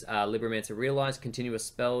is Liberamancer Realize, continuous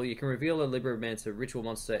spell. You can reveal a Liberamancer ritual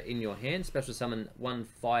monster in your hand. Special summon 1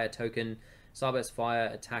 fire token. Cyburst Fire,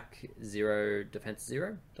 attack 0, defense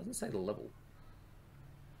 0. Doesn't say the level.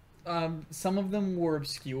 Some of them were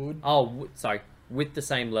obscured. Oh, sorry. With the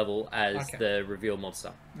same level as Okay. the reveal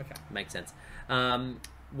monster. Okay. Makes sense.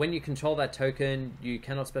 When you control that token, you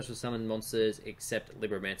cannot special summon monsters except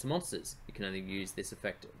Liberamancer monsters. You can only use this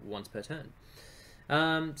effect once per turn.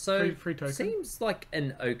 So Free token. seems like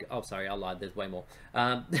an oak. Oh, sorry, I lied. There's way more.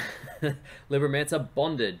 Liberamancer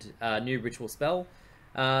Bonded, new ritual spell.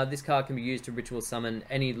 This card can be used to ritual summon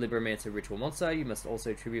any Liberamancer ritual monster. You must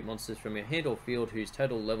also tribute monsters from your hand or field whose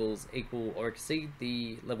total levels equal or exceed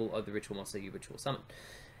the level of the ritual monster you ritual summon.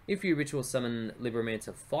 If you ritual summon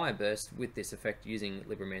Liberamancer Fireburst with this effect using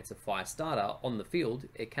Liberamancer Firestarter on the field,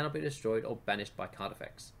 it cannot be destroyed or banished by card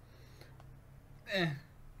effects.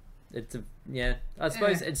 It's a I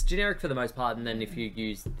suppose it's generic for the most part, and then if you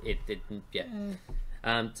use it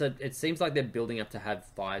so it seems like they're building up to have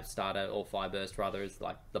Firestarter or Fireburst rather as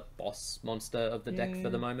like the boss monster of the deck for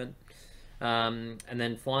the moment. And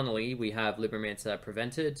then finally we have Liberamancer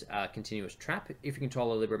Prevented, continuous trap. If you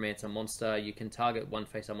control a Liberamancer monster, you can target 1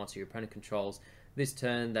 face-up monster your opponent controls. This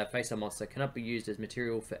turn, that face-up monster cannot be used as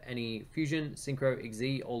material for any fusion, synchro,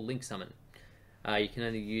 exe, or link summon. You can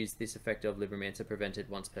only use this effect of Liberamancer Prevented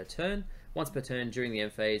once per turn. Once per turn during the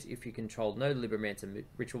end phase, if you control no Liberamancer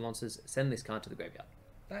ritual monsters, send this card to the graveyard.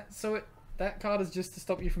 That card is just to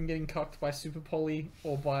stop you from getting cucked by Super Poly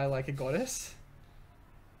or by like a goddess.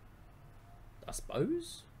 I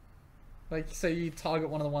suppose. Like, so you target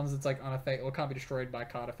one of the ones that's like unaffected or can't be destroyed by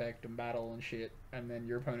card effect and battle and shit, and then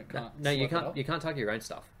your opponent can't. No, you slough it can't. up? You can't target your own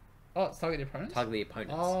stuff. Oh, it's target your opponents. Target the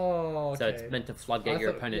opponents. Oh, okay. So it's meant to floodgate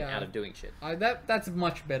your thought- opponent yeah. out of doing shit. That's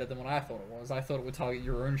much better than what I thought it was. I thought it would target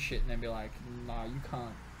your own shit and then be like, nah, you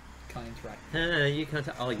can't interact. No, you can't.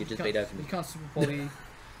 You just beat over me. You can't Super Poly.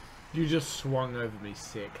 You just swung over me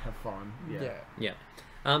sick. Have fun. Yeah.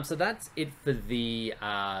 Yeah. So that's it for the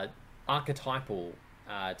archetypal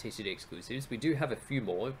TCG exclusives. We do have a few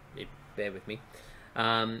more. Bear with me.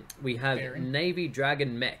 We have Bearing. Navy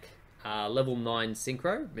Dragon Mech, level 9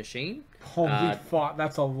 synchro machine. Holy fuck,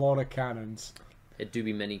 that's a lot of cannons. It do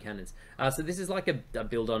be many cannons. So this is like a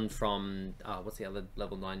build on from what's the other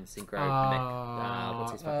level 9 synchro mech?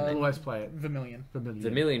 What's his fucking name? Always play it. Vermilion.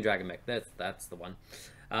 Vermilion Dragon Mech. That's the one.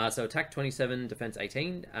 So attack 27, defense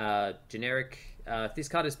 18. Generic. If this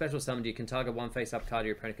card is special summoned, you can target 1 face-up card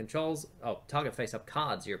your opponent controls. Target face-up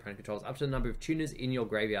cards your opponent controls up to the number of tuners in your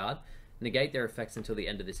graveyard. Negate their effects until the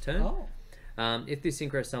end of this turn. Oh. If this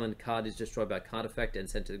synchro summoned card is destroyed by a card effect and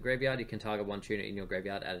sent to the graveyard, you can target 1 tuner in your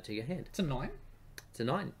graveyard, add it to your hand. It's a 9. It's a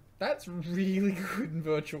 9. That's really good in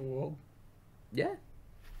Virtual World. Yeah.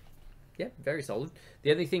 Yeah, very solid.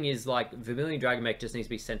 The only thing is, like, Vermilion Dragon Mech just needs to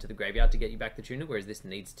be sent to the graveyard to get you back the tuner, whereas this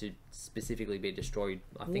needs to specifically be destroyed,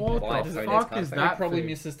 I think, What by the opponent's fuck card is effect. that? He probably thing.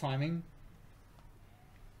 misses timing.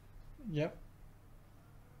 Yep.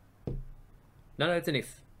 No, it's an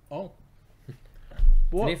if. Oh. It's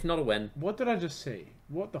What? an if, not a when. What did I just see?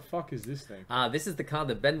 What the fuck is this thing? This is the card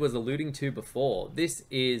that Ben was alluding to before. This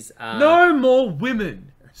is... No more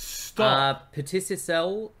women! Stop!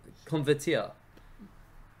 Petisicel Convertir.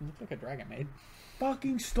 Looks like a dragon maid.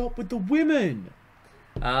 Fucking stop with the women!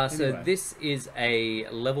 So Anyway. this is a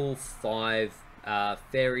level 5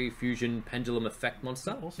 Fairy Fusion Pendulum Effect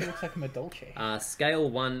monster. Also looks like a Madolche. Scale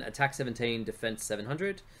 1, attack 17, defense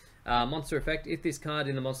 700. Monster effect, if this card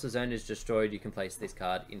in the monster zone is destroyed, you can place this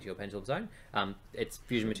card into your pendulum zone. Its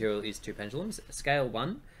fusion material is 2 pendulums. Scale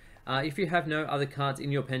 1. If you have no other cards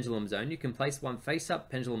in your Pendulum Zone, you can place one face-up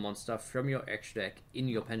Pendulum monster from your extra deck in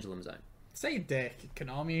your Pendulum Zone. Say deck,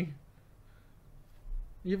 Konami.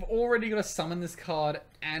 You've already got to summon this card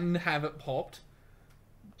and have it popped.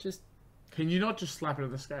 Just... Can you not just slap it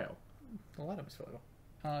at the scale? The light was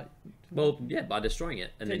further. Well, yeah, by destroying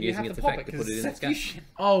it and then you using have its to pop effect it to put it in because its it's game. fusion.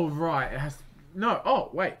 Oh, right. It has... No. Oh,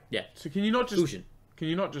 wait. Yeah. So can you not just... Fusion. Can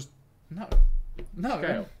you not just No. No.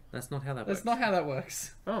 scale? That's not how that That's works. not how that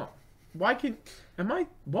works. Oh. Why can... Am I...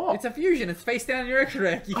 What? It's a fusion. It's face down in your extra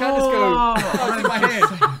deck. You can't just go, Oh, oh, it's in my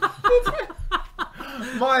hand.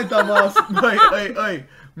 My dumbass. Wait.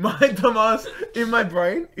 My dumbass. In my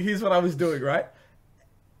brain, here's what I was doing, right?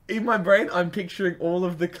 In my brain, I'm picturing all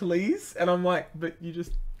of the Klees, and I'm like, but you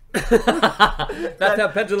just... That's how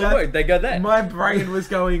Pendulum works. They go there. My brain was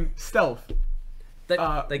going stealth. They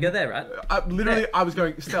go there, right? I was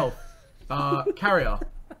going stealth. Carrier.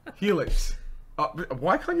 Helix.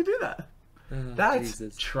 Why can't you do that? That's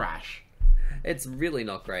Jesus. trash. It's really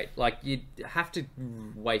not great. Like, you have to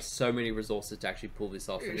waste so many resources to actually pull this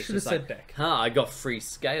off. And it's should have just said like, deck. I got free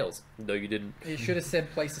scales. No, you didn't. You should have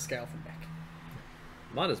said place a scale from deck.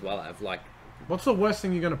 Might as well have. Like, What's the worst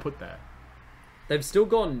thing you're going to put there? they've still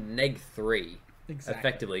gone neg 3. Exactly.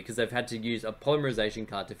 Effectively, because they've had to use a polymerization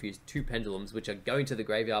card to fuse 2 pendulums, which are going to the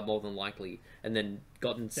graveyard more than likely, and then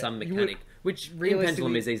gotten some you mechanic, which in realistically-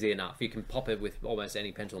 pendulum is easy enough. You can pop it with almost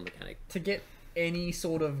any pendulum mechanic. To get any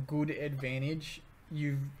sort of good advantage,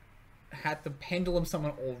 you've had the pendulum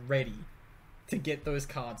summon already to get those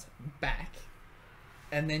cards back.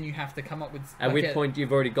 And then you have to come up with... At which point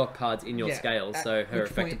you've already got cards in your Yeah, scale, at so her which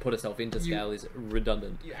effect to point put herself into scale is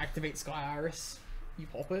redundant. You activate Sky Iris, you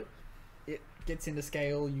pop it, it gets into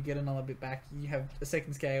scale, you get another bit back, you have a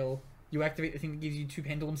second scale, you activate the thing that gives you 2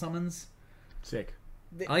 pendulum summons. Sick.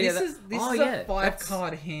 Oh, yeah, This that- is yeah, a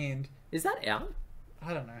 5-card hand. Is that out?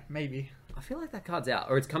 I don't know, maybe. I feel like that card's out,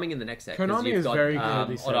 or it's coming in the next set. 'cause Konami you've is got, very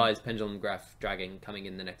clearly said- Odd Eyes Pendulum Graph Dragon coming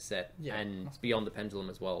in the next set, Yeah, and must Beyond the Pendulum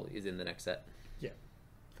as well is in the next set. Yeah,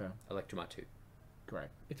 Fair. Electromite 2. Great.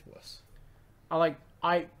 it's worse.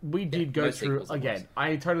 We did go most through sequels are again. worse.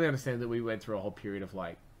 I totally understand that we went through a whole period of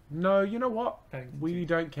no, you know what? Paddington We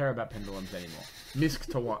don't care about pendulums anymore. Misk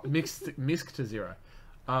to 1, Misk to 0.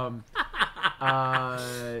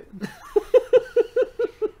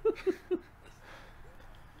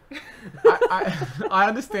 I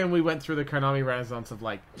understand we went through the Konami renaissance of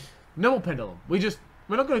no more pendulum. We're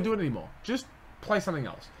not going to do it anymore. Just play something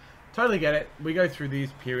else. Totally get it. We go through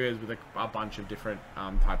these periods with a bunch of different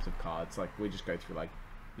types of cards. We just go through the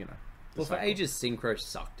Well, for cycle. ages, Synchro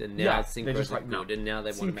sucked, and now Yeah, Synchro's they're just like no. good, and now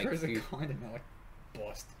they want to make a Synchros few... are kind of now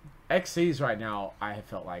bust. XCs right now, I have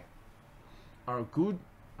felt are good,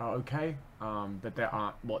 are okay, but they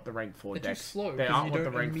aren't what the rank 4 They're too decks. slow They because aren't you what the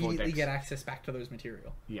don't rank 4 immediately decks. get access back to those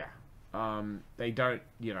material. Yeah, they don't.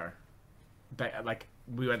 They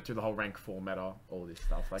we went through the whole rank 4 meta, all this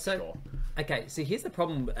stuff. So, sure. okay, so here's the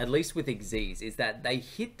problem, at least with Xyz, is that they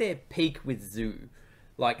hit their peak with Zoo.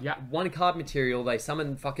 Yeah. One card material, they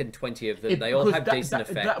summon fucking 20 of them, they all have decent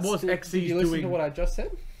effects. That was Did XCs you listen doing. to what I just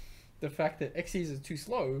said? The fact that XCs is too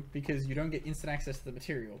slow because you don't get instant access to the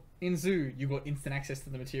material. In Zoo, you got instant access to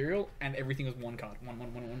the material, and everything was one card. One.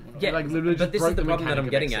 Yeah, literally just but this broke is the the problem that I'm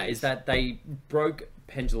mechanic getting of at, XYZ. is that they broke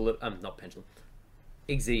not Pendulum,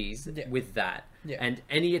 Xyz Yeah. with that, Yeah. and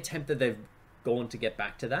any attempt that they've gone to get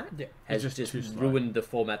back to that Yeah. has It's just just too slow. ruined the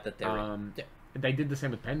format that they're in. Yeah. They did the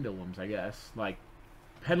same with pendulums, I guess.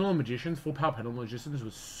 Pendulum Magicians, full power Pendulum Magicians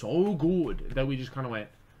was so good that we just kind of went,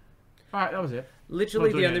 alright, that was it. Literally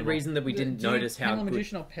Not doing the it only anymore. reason that we didn't Do you notice how Pendulum good...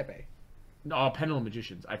 Magician or Pepe? No, Pendulum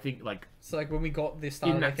Magicians. I think, So when we got this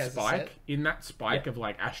starter in deck that as a set, spike of,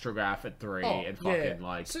 Astrograph at 3 and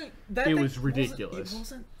fucking, so it deck was ridiculous. It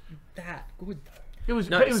wasn't that good though. It was,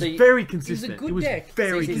 No, but it was so you- very It consistent. was a good deck.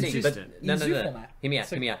 very See, consistent. but- in Zoo format. Hear me out,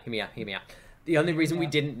 So- hear me out. The only reason we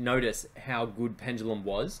Yeah. didn't notice how good Pendulum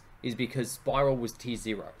was is because Spiral was tier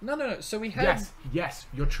 0. No. So we had Yes,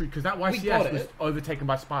 you're true. Because that got YCS was it. overtaken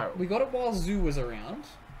by Spiral. we got it while Zoo was around.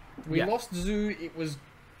 We Yeah. lost Zoo. It was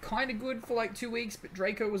kind of good for 2 weeks, but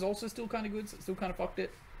Draco was also still kind of good, so it still kind of fucked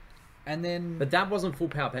it. And then But that wasn't full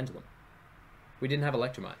power Pendulum. We didn't have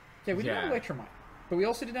Electromite. yeah, we didn't have Yeah. Electromite, but we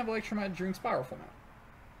also didn't have Electromite during Spiral format.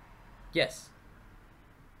 Yes.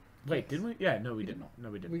 Wait, didn't we? Yeah, no, we did didn't. not.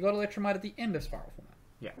 No, we didn't. We got Electromite at the end of Spiral format.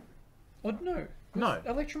 Yeah. Or no, No.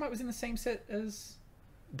 Electromite was in the same set as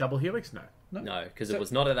Double Helix? No. No, because So- it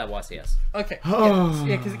was not at that YCS. Okay.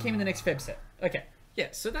 Yeah, because it came in the next Feb set. Okay. Yeah,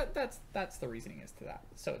 so that's the reasoning as to that.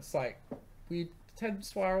 So it's we had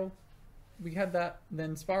Spiral, we had that,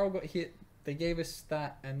 then Spiral got hit They gave us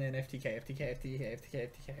that, and then FTK.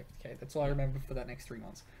 That's all I remember for that next 3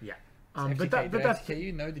 months. Yeah. So FTK, But did I that's FTK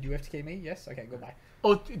you? No. Did you FTK me? Yes. Okay. Goodbye.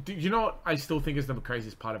 Oh, do you know what I still think is the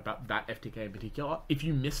craziest part about that FTK in particular? If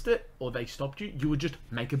you missed it or they stopped you, you would just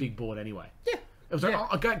make a big board anyway. Yeah. It was like, Yeah.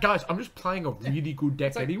 oh, okay, guys, I'm just playing a really good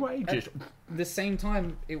deck like, anyway. Just The same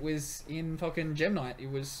time it was in fucking Gem Knight. It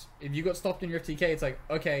was if you got stopped in your FTK, it's like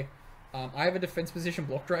okay, I have a defense position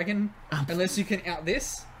block dragon. Unless you can out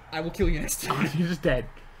this, I will kill you next time. you're just dead.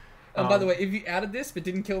 And by the way, if you outed this but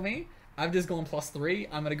didn't kill me, I've just gone +3.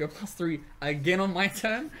 I'm gonna go +3 again on my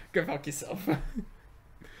turn. Go fuck yourself.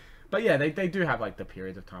 But yeah, they do have like the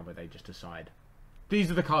periods of time where they just decide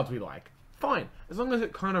these are the cards we like. Fine, as long as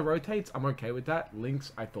it kind of rotates, I'm okay with that.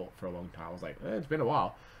 Lynx, I thought for a long time, I was like, it's been a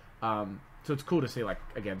while. So it's cool to see like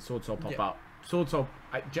again Sword Soul pop up. Sword Soul,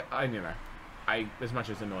 I as much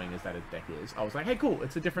as annoying as that deck is, I was like, hey, cool,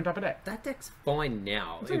 it's a different type of deck. That deck's fine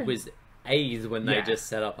now. It was A's when they Yeah. just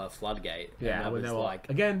set up a floodgate. And Yeah, that when was they were like,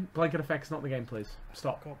 again, blanket effects, not the game, please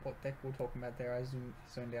stop. God, what deck we're talking about there? I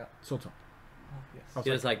zoned out. Sword Soul. Oh, yes. I was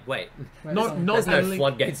it was like, wait, Not there's no only-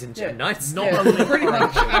 floodgates in Gem Yeah. Knights. Not Yeah, only pretty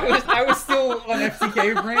much. I was still on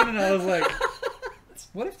FTK brain, and I was like,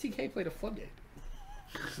 "What FTK played a floodgate?"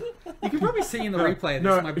 You can probably see in the replay of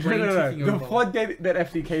this, my brain ticking The over. floodgate that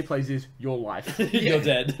FTK plays is your life. You're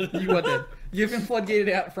dead. You are dead. You've been floodgated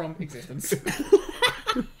out from existence.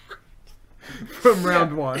 From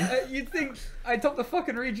round one. You'd think I topped the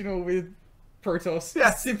fucking regional with Protoss,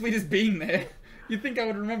 Yeah. simply just being there. You'd think I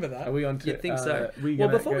would remember that. Are we on to? You think so? We Well,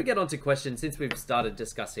 gonna before go- we get on to questions, since we've started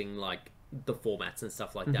discussing like the formats and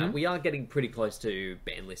stuff like Mm-hmm. that, we are getting pretty close to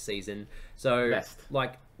ban list season. So, Best.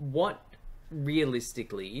 like, what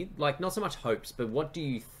realistically, like, not so much hopes, but what do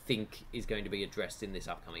you think is going to be addressed in this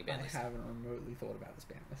upcoming ban I list? haven't remotely thought about this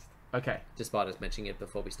ban list. Okay. Despite us mentioning it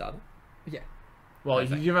before we started. Yeah. Well,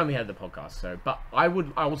 Perfect. you've only had the podcast, so but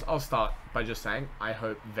I'll start by just saying I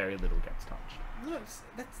hope very little gets touched. No,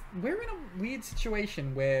 we're in a weird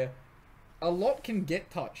situation where a lot can get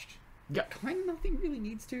touched. Yeah. Kind of nothing really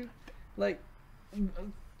needs to. Like,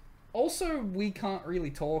 also we can't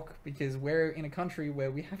really talk because we're in a country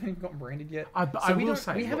where we haven't even gotten branded yet. I we will don't-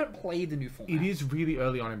 say, we look, haven't played the new format. It is really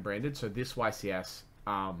early on in branded, so this YCS,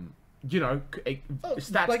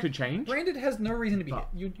 stats Like, could change. Branded has no reason to be But-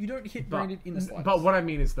 hit. You don't hit branded in the slightest. But what I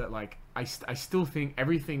mean is that like I still think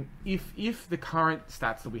everything if the current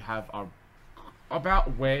stats that we have are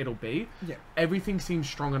about where it'll be, Yeah. everything seems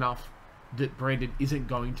strong enough that branded isn't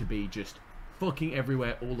going to be just fucking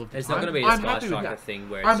everywhere all of the It's time. not going to be a I'm Sky happy with Striker that. thing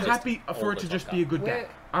where it's I'm just happy all for it the to top just guy. be a good deck.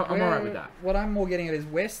 I'm alright with that. What I'm more getting at is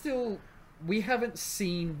we haven't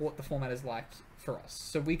seen what the format is like for us,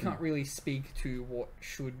 so we can't Hmm. really speak to what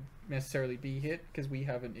should necessarily be hit because we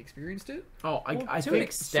haven't experienced it. Oh, I To think an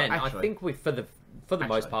extent, so, I actually, think for the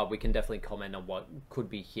most Actually. part, we can definitely comment on what could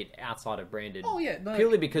be hit outside of branded. Oh yeah, no,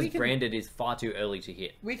 purely because we can, branded is far too early to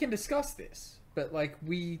hit. we can discuss this, but like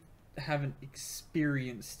we haven't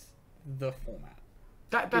experienced the format.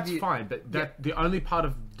 that's you- fine. But the only part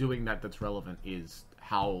of doing that that's relevant is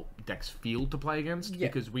how decks feel to play against, Yeah.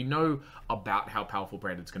 because we know about how powerful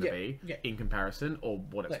branded's going to Yeah, be yeah. in comparison, or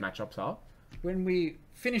what its Like- matchups are. When we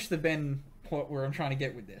finish the Ben point where I'm trying to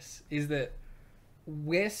get with this is that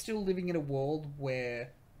we're still living in a world where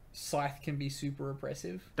Scythe can be super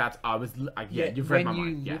oppressive. That's you've read when my you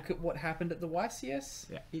mind. Yeah. look at what happened at the YCS,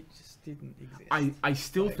 Yeah. it just didn't exist. I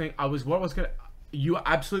still think you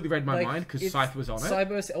absolutely read my Like, mind because it's- Scythe was on it.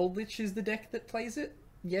 Cyberse Eldritch is the deck that plays it.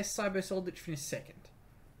 Yes, Cyberse Eldritch finished second.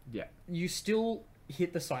 Yeah. You still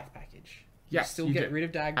hit the Scythe package. You Yes, still you get do. rid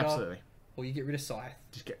of Dagda, Absolutely. or you get rid of Scythe.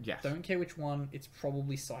 Just get yes. Don't care which one. It's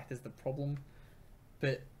probably Scythe is the problem,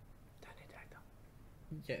 but Don't hit Dagda.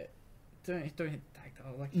 yeah, don't hit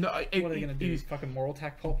Dagda. Like, No, what are they gonna do? Fucking moral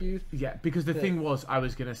attack pop you? Yeah, because the thing I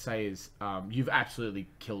was gonna say is, you've absolutely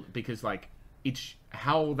killed because like it's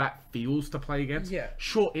how that feels to play against. Yeah.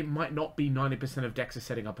 Sure, it might not be 90% of decks are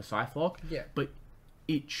setting up a Scythe lock. Yeah. But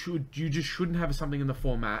you just shouldn't have something in the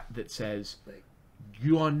format that says Like,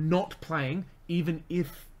 you are not playing, even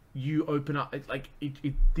if you open up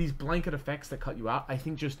these blanket effects that cut you out. I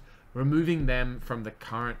think just removing them from the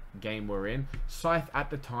current game we're in. Scythe at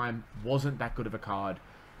the time wasn't that good of a card.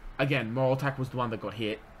 Again, Moral Attack was the one that got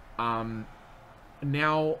hit.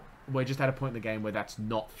 Now we're just at a point in the game where that's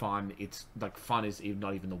not fun. It's like fun is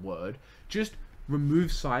not even the word. Just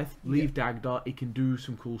remove Scythe, leave Dagda. It can do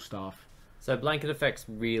some cool stuff. So blanket effects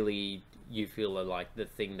really, you feel are like the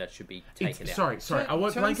thing that should be taken out. Sorry. I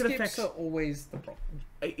want turn blanket skips effects. are always the problem.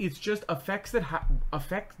 It's just effects that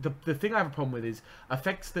affect the thing I have a problem with is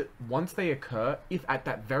effects that once they occur, if at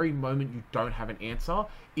that very moment you don't have an answer,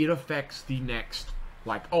 it affects the next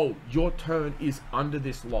Like, oh, your turn is under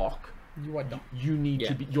this lock. You are done. You need Yeah.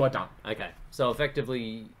 to be. You are done. Okay, so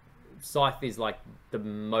effectively, Scythe is like the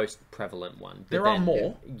most prevalent one. But There are then-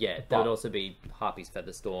 more, Yeah, there but- would also be Harpy's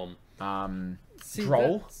Featherstorm. See,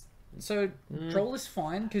 Droll. So Droll is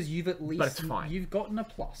fine because you've at least it's fine. you've gotten a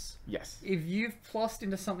plus. Yes. If you've plussed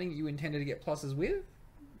into something that you intended to get pluses with,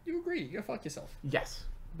 you agree. You go fuck yourself. Yes.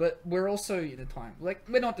 But we're also in a time like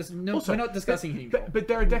we're not Also, we're not discussing hitting Droll. but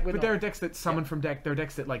there are We're there are not. decks that summon from deck. There are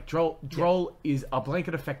decks that like Droll is a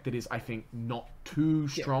blanket effect that is, I think, not too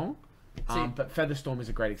strong. But Featherstorm is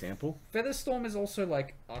a great example. Featherstorm is also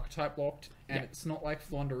like archetype locked, and Yeah. it's not like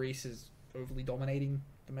Flaundereese is overly dominating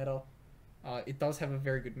the meta. It does have a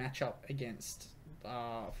very good matchup against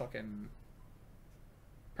fucking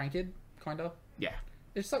Prankid, kinda. Yeah.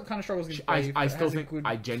 It's kind of struggles against Brave. I but still has a think good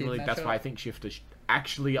I genuinely kid that's why I matchup. think Shifter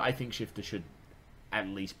actually I think Shifter should at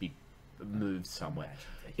least be moved somewhere.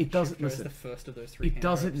 It doesn't Shifter is listen. the first of those three. It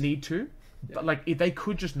doesn't hand need to, but like if they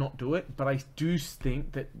could just not do it. But I do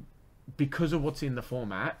think that because of what's in the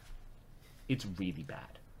format, it's really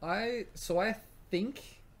bad. I think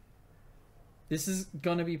this is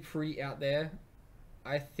gonna be pretty out there.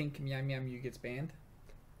 I think Meow Meow Mew gets banned.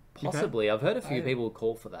 Possibly, I've heard a few I- people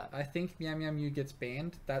call for that. I think Meow Meow Mew gets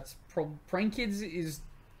banned. That's Prankids is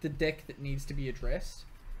the deck that needs to be addressed.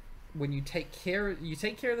 When you take care of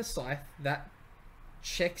the Scythe, that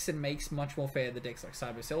checks and makes much more fair the decks like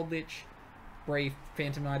Cyber Eldritch, Brave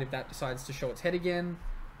Phantom Knight if that decides to show its head again.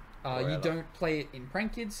 You Forever. don't play it in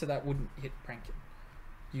Prankid, so that wouldn't hit Prankid.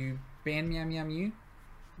 You ban Meow Meow Mew.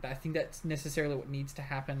 I think that's necessarily what needs to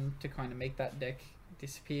happen to kind of make that deck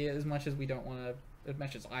disappear. As much as we don't want to, as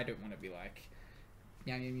much as I don't want to be like,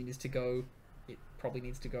 Meow Meow Mew needs to go. It probably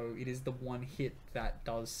needs to go. It is the one hit that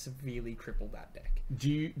does severely cripple that deck. Do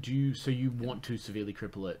you so you want to severely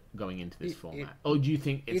cripple it going into this format, it- or do you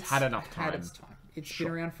think it's had enough time? Had its time. It's been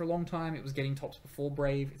around for a long time. It was getting tops before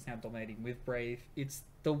Brave. It's now dominating with Brave. It's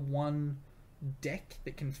the one deck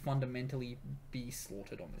that can fundamentally be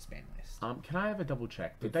slaughtered on this ban list. Can I have a double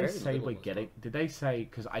check? Did Very they say little we're as getting? Did they say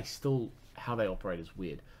because I still how they operate is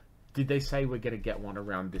weird? Did they say we're gonna get one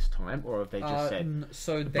around this time, or have they just said?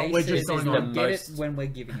 So they we're said just we'll going on get most- it when we're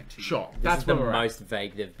giving it to you. Sure, This that's is the where we're at. most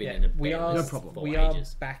vague they've been Yeah, in a we ban are list No problem. for we are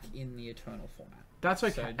ages. back in the Eternal format. That's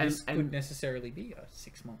okay. So this could necessarily be a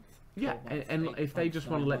 6 month. Yeah, 12 and month, if they 8 just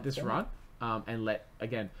month, want to let 9 this month run, and let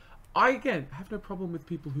I have no problem with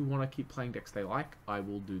people who want to keep playing decks they like. I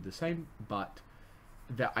will do the same, but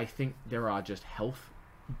that I think there are just health,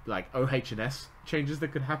 like OH&S changes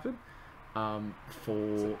that could happen,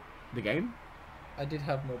 for the game. I did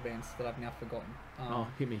have more bands that I've now forgotten. Oh,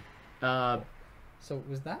 hit me. So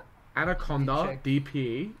was that Anaconda, check.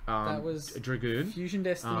 DP, That was Dragoon. Fusion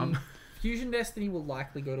Destiny? Um, Fusion Destiny will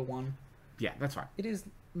likely go to 1. Yeah, that's fine. It is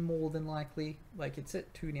more than likely. Like it's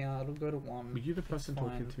at 2 now. It'll go to 1. Were you the person It's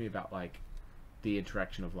talking fine. to me about like the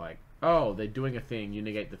interaction of like, oh, they're doing a thing, you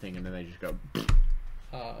negate the thing, and then they just go.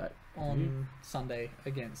 On Sunday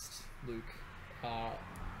against Luke,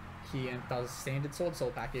 he does standard sword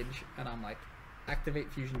soul package, and I'm like,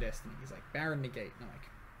 activate Fusion Destiny. He's like, Baron negate. And I'm like,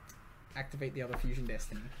 activate the other Fusion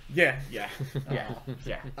Destiny. Yeah. Yeah.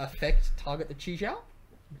 Effect target the Chi Xiao,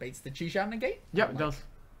 baits the Chi Xiao negate. Yep, I'm it like, does.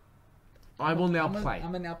 I will now I'm play.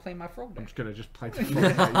 I'm gonna now play my frog I'm deck. just gonna just play the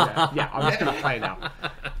yeah, I'm just gonna play now.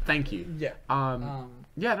 Thank you. Yeah.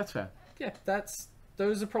 Yeah, that's fair. Yeah,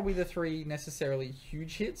 those are probably the 3 necessarily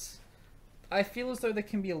huge hits. I feel as though there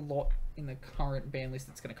can be a lot in the current ban list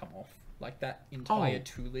that's going to come off. Like that entire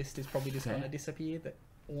 2 list is probably just fair. going to disappear. That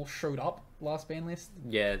all showed up last ban list.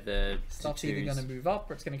 Yeah, the Stuff's either going to move up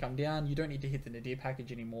or it's going to come down. You don't need to hit the Nadir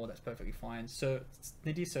package anymore. That's perfectly fine. So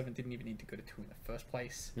Nadir Servant didn't even need to go to 2 in the first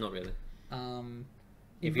place. Not really.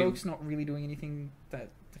 If Invoke's not really doing anything that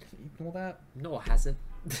ignore that. Nor has it.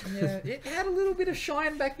 Yeah, it had a little bit of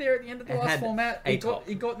shine back there at the end of the It last had format. a It got, top.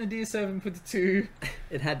 it got Nadir Servant put to 2.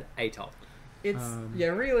 It had a top. It's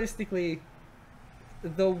realistically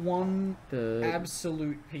the one The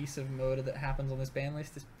absolute piece of murder that happens on this ban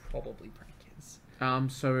list is probably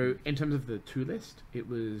Prankids. so in terms of the 2 list, it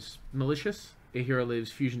was Malicious, A Hero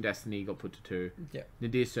Lives, Fusion Destiny got put to 2. Yeah.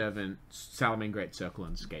 Nadir Servant, Salamangreat Great Circle,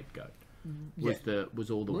 and Scapegoat.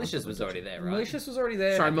 Was all the Malicious ones was that already there, right? Malicious was already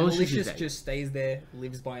there. Sorry, and Malicious is Malicious there. just stays there,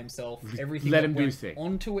 lives by himself. Everything let that him do went his thing.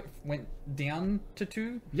 onto it went down to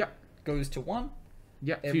 2, Yep. goes to 1.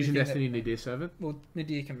 Yep. Everything Fusion that- Destiny, Nadir Servant. Well,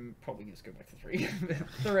 Nadir can probably just go back to 3.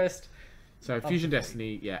 The rest, So Fusion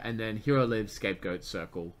Destiny, yeah, and then Hero Lives, Scapegoat,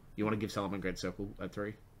 Circle. You want to give Salamangreat Great Circle at 3?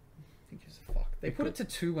 I think it's a fuck. They put it to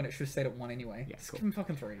 2 when it should have stayed at 1 anyway. Yeah, Just cool. give him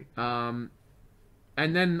fucking 3.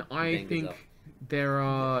 And then I Bangers think up. There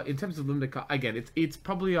are, in terms of limited card, again, it's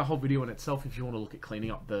probably a whole video in itself if you want to look at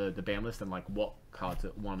cleaning up the ban list and like what cards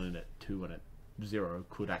at 1 and at 2 and at 0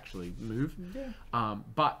 could actually move. Yeah.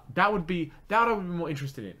 But that would be I would be more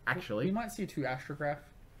interested in actually. We might see 2 Astrograph.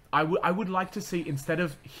 I would like to see, instead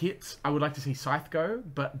of hits, I would like to see Scythe go,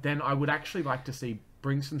 but then I would actually like to see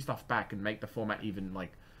bring some stuff back and make the format even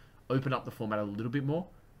like open up the format a little bit more.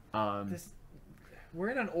 We're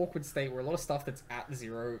in an awkward state where a lot of stuff that's at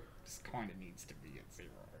 0 just kind of needs to be at 0.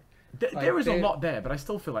 There is a lot there, but I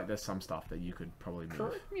still feel like there's some stuff that you could probably move.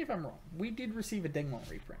 Correct me if I'm wrong. We did receive a Denglong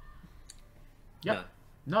reprint. Yep.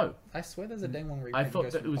 No. I swear there's a Denglong reprint. I thought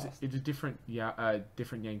Ghost that from it was the Past. it's a different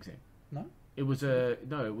different Yangtze. No? It was it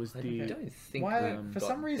was I the don't think Why? we've For got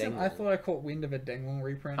some reason, I Denglong. thought I caught wind of a Denglong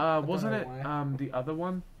reprint. I don't wasn't know it why. the other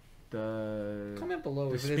one? The Comment below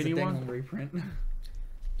the if it is a spinny Denglong one? reprint.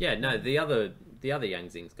 Yeah, no, the other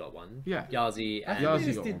Yangzing's got one. Yeah. Yazi I and... think Yazi they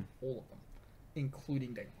just got did one. all of them, including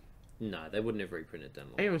Denglong. No, they wouldn't have reprinted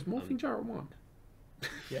Denlong. Hey, it was Morphing Gyro 1.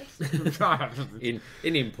 Yes.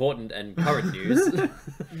 In important and current news.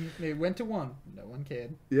 It went to 1. No one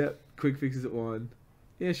cared. Yeah, quick fixes at 1.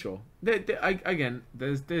 Yeah, sure. Again,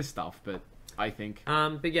 there's stuff, but I think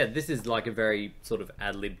But yeah, this is like a very sort of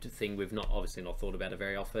ad-libbed thing we've obviously not thought about it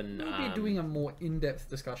very often. We'll be doing a more in-depth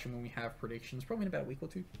discussion when we have predictions, probably in about a week or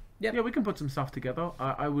 2. Yep. yeah, we can put some stuff together.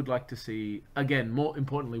 I would like to see, again, more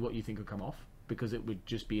importantly, what you think will come off, because it would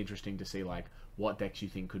just be interesting to see like what decks you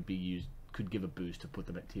think could be used, could give a boost to put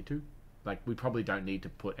them at tier 2. Like, we probably don't need to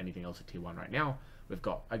put anything else at tier 1 right now. We've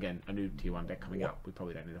got, again, a new tier 1 deck coming up. We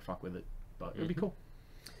probably don't need to fuck with it, but it'd be cool.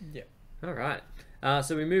 Yeah. All right.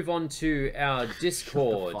 So we move on to our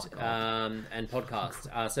Discord fuck up. and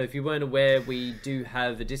podcast. So if you weren't aware, we do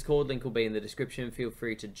have a Discord. Link will be in the description. Feel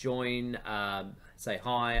free to join, say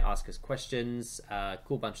hi, ask us questions.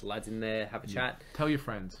 Cool bunch of lads in there. Have a chat. Tell your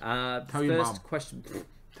friends. Tell your first mum. question.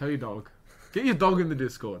 Tell your dog. Get your dog in the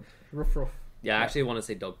Discord. Ruff ruff. Yeah, I actually want to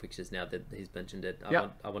see dog pictures now that he's mentioned it.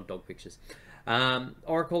 I want dog pictures.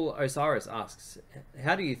 Oracle Osiris asks,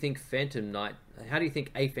 how do you think a Phantom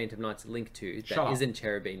Knight's link to Shut that up. isn't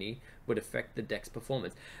Cherubini would affect the deck's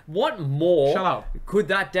performance? What more Shut up. could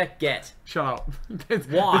that deck get? Shut up.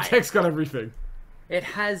 Why? The deck's got everything. It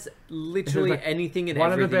has literally Like, anything and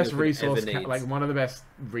one of the everything best it could resource, ever need. like one of the best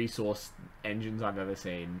resource engines I've ever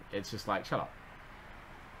seen. It's just like, shut up.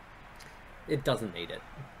 It doesn't need it.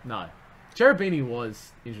 No. Cherubini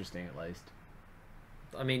was interesting, at least.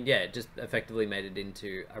 I mean, yeah, it just effectively made it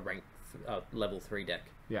into a level 3 deck.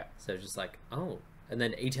 Yeah. So just like, oh. And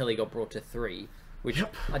then E-Telly got brought to 3, which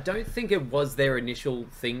Yep. I don't think it was their initial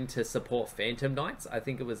thing to support Phantom Knights. I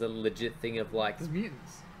think it was a legit thing of like There's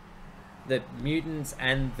mutants. the mutants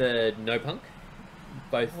and the no punk,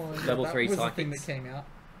 both level 3 That was the thing that psychics. came out.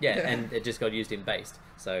 Yeah, and it just got used in based.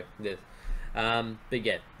 So, yeah. But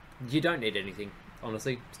yeah, you don't need anything.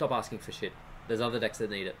 Honestly, stop asking for shit. There's other decks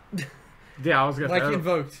that need it. Yeah, I was going to Like say.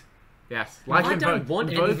 Invoked. Yes. Like I don't Invoke. want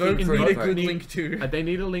Invoke Invoke Invoked for need a Invoke. good link too. They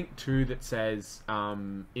need a link too that says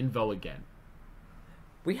Invo again.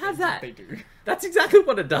 We have that. They do. That's exactly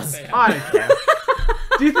what it does. They have. I don't care.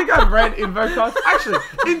 Do you think I've read Invo cards? Actually,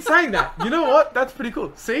 in saying that, you know what? That's pretty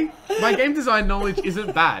cool. See? My game design knowledge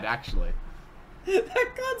isn't bad, actually. That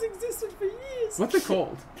card's existed for years. What's it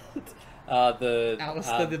called? The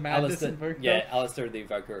Alistair the Madness Invoker? Yeah, Alistair the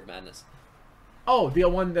Invoker of Madness. Oh, the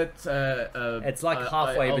one that's It's like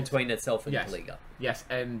halfway between itself and yes. Kaliga. Yes,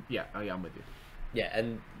 and yeah, oh yeah, I'm with you. Yeah,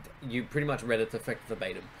 and you pretty much read it effect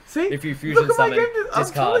verbatim. See? If you fusion Look at my summon, game I'm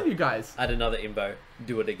discard, telling you guys. add another Imbo,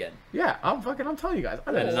 do it again. Yeah, I'm telling you guys. I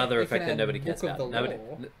And don't know. another you effect can that add nobody Book cares of about. the Nobody...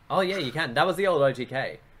 Law. Oh yeah, you can. That was the old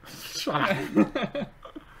OGK. Shut up.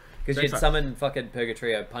 Because you'd Sorry. summon fucking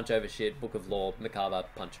Purgatrio, punch over shit, Book of Law, Macabre,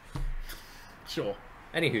 punch. Sure.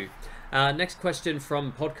 Anywho, next question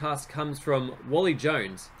from podcast comes from Wally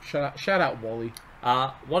Jones. Shout out, Wally.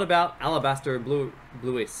 What about Alabaster and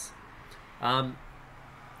Bluis? I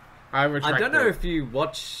I retract don't know it. if you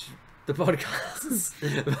watch the podcasts,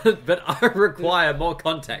 but I require more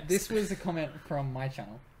context. This was a comment from my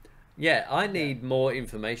channel. Yeah, I need more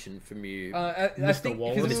information from you. I Mr. think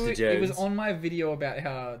Wallace? because Mr. it was Jones. on my video about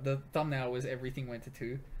how the thumbnail was everything went to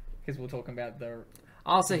 2 because we're talking about the.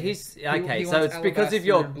 Oh, so he's okay. he So wants it's because of Alabaster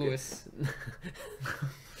your. and Bluis.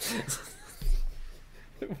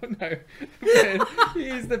 No, but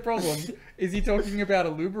here's the problem: is he talking about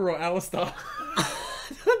Aluba or Alistar?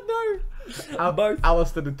 no, both.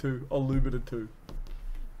 Alistair the 2 or Luba the 2.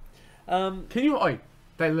 Um. Can you? Oh,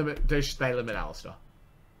 they limit Alistair.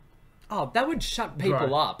 Oh, that would shut people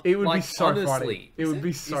Bro, up. It would like, so honestly. funny. It would be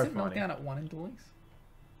Is so it not funny. down at 1 in Duel Links?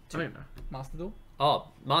 I don't know. Master Duel? Oh,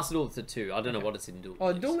 Master Duel is at 2. I don't know what it's in Duel. Oh,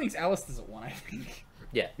 Links. Duel Links Alistair's at 1, I think.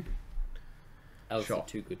 Yeah. Alistair Sure.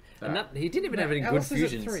 too good. And he didn't even have any good Alistair's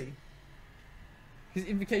fusions. at 3. His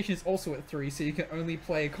Invocation is also at 3, so you can only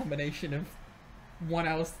play a combination of one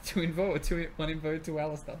Alistair to Invo, or one Invo to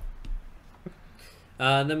Alistair.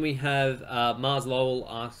 Then we have Mars Lowell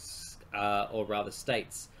asks, or rather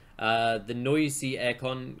states, the noisy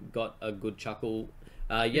aircon got a good chuckle.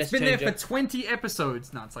 Yes, It's been there change for 20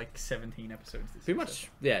 episodes. No, it's like 17 episodes. This pretty episode.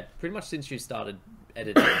 much, yeah, pretty much since you started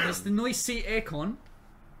editing. Yes, the noisy aircon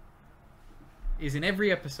is in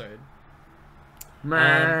every episode.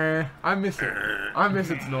 Man, I miss it. I miss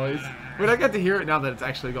its noise. We don't get to hear it now that it's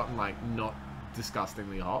actually gotten like not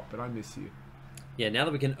disgustingly hot, but I miss you. Yeah, now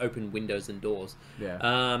that we can open windows and doors. Yeah.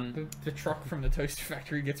 The truck from the toaster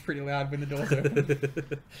factory gets pretty loud when the doors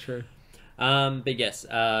open. True. But yes,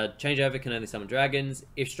 changeover can only summon dragons.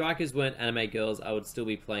 If strikers weren't anime girls, I would still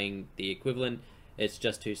be playing the equivalent. It's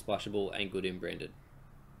just too splashable and good in branded.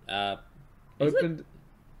 Opened.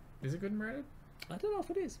 Is it good and branded? I don't know if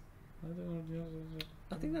it is.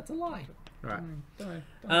 I think that's a lie. Right. Don't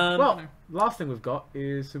know. Well, last thing we've got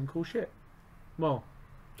is some cool shit. Well,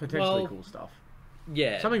 potentially Well, cool stuff.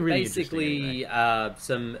 Yeah, Something really basically,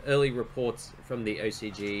 some early reports from the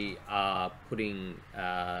OCG are putting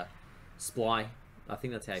Sply. I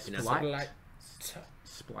think that's how you pronounce Sply? it.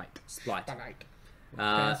 Splite. Splite.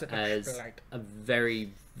 Pronounce it like As Splite. a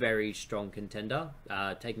very, very strong contender,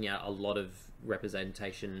 taking out a lot of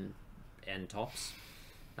representation and tops.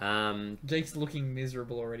 Jake's looking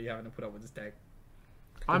miserable already having to put up with this deck.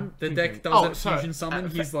 I'm The thinking- deck doesn't so, fusion summon.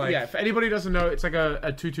 for- He's like, yeah. For anybody who doesn't know, it's like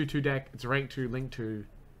a 2/2/2 deck. It's a rank 2, link 2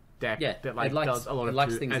 deck Yeah, that like it likes- does a lot it of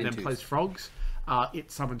likes 2 things and in then twos. plays frogs.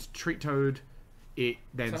 It summons Treat Toad. It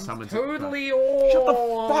then summons totally Shut the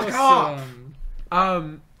fuck up!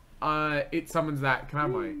 awesome. It summons that. Can I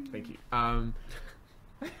have my? Thank you.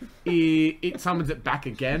 It summons it back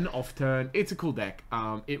again off turn. It's a cool deck.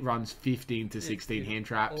 It runs 15 to 16 hand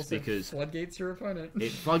traps Also because floodgates your opponent.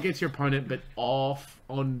 it floodgates your opponent, but off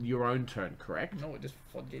on your own turn. Correct? No, it just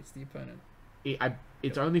floodgates the opponent.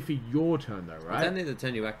 It's only for your turn though, It's right? only the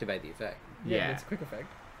turn you activate the effect. Yeah, Yeah. but it's a quick effect.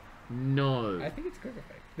 No. I think it's a quick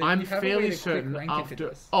effect. I'm You have a way fairly to quick certain rank it to after.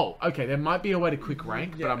 this. Oh, okay. There might be a way to quick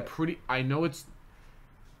rank, but I'm Yeah. pretty. I know it's.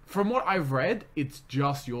 From what I've read, it's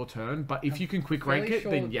just your turn. But if you can quick rank Fairly it,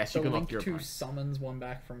 sure then yes, you the can link lock your two opponent. summons one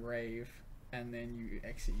back from grave, and then you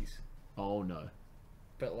Xyz. Oh no!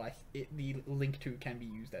 But like the link 2 can be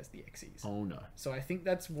used as the Xyz. Oh no! So I think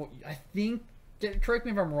that's what I think. Correct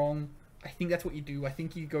me if I'm wrong. I think that's what you do. I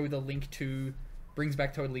think you go the link 2, brings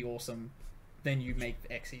back totally awesome, then you make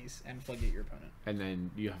Xyz and floodgate your opponent. And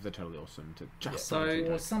then you have the totally awesome to just. So- summon two Or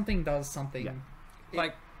toads. something does something. Yeah.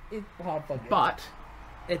 Like, It hard floodgates. But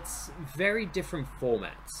it's very different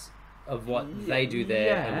formats of what they do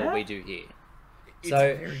there and what Yeah. we do here. It's So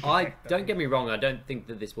a very good I deck, though. don't get me wrong. I don't think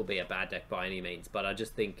that this will be a bad deck by any means, but I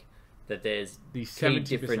just think that there's The key 70%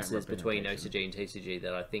 differences between representation. OCG and TCG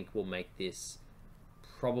that I think will make this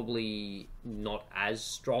probably not as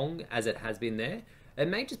strong as it has been there. It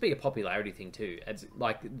may just be a popularity thing too. It's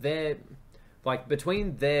like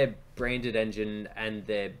between their branded engine and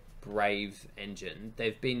their Brave engine,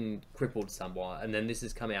 they've been crippled somewhat, and then this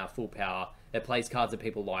has come out full power. It plays cards that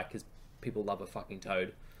people like because people love a fucking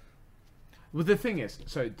toad. well, the thing is,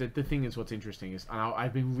 so the thing is, what's interesting is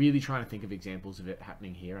I've been really trying to think of examples of it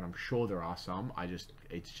happening here, and I'm sure there are some.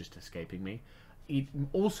 It's just escaping me. It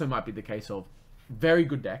also might be the case of very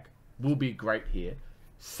good deck will be great here.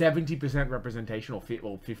 70% representation or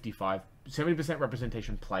 55, 70%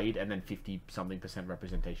 representation played, and then 50-something%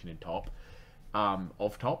 representation in top,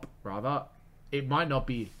 of top rather. It might not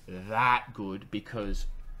be that good because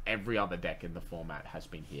every other deck in the format has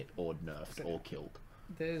been hit or nerfed or killed.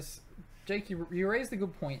 There's Jake, you raised a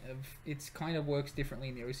good point of it's kind of works differently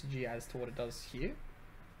in the OCG as to what it does here.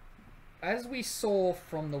 As we saw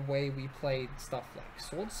from the way we played stuff like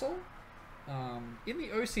Sword Soul, in the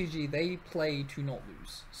OCG they play to not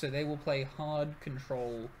lose, so they will play hard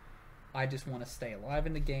control. I just want to stay alive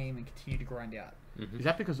in the game and continue to grind out. Is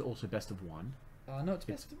that because it's also best of one? No, it's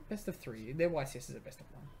best of 3. Their YCS is a best of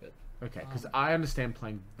 1, but Okay, because I understand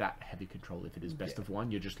playing that heavy control. If it is best of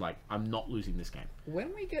one, you're just like, I'm not losing this game.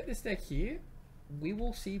 when we get this deck here, we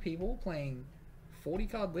will see people playing 40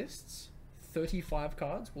 card lists, 35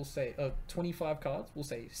 cards, we'll say 25 cards, we'll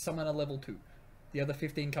say summon a level 2. The other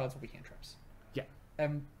 15 cards will be hand traps. Yeah.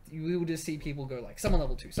 And we will just see people go like summon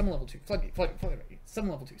level 2, summon level 2, floodgate, floodgate, floodgate,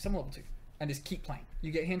 summon level 2, summon level 2, and just keep playing.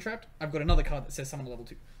 You get hand trapped, I've got another card that says summon level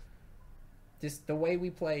 2. Just the way we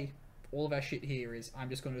play all of our shit here is I'm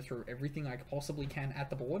just going to throw everything I possibly can at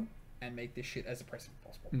the board and make this shit as oppressive as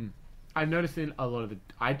possible. I noticed in a lot of the...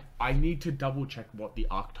 I need to double check what the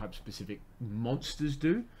archetype specific monsters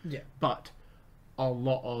do. Yeah. But a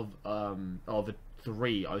lot of the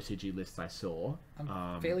 3 OCG lists I saw...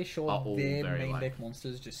 I'm fairly sure are all their very, main like... deck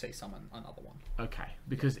monsters just say summon another one. Okay.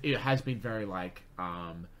 Because it has been very, like...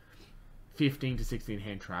 15 to 16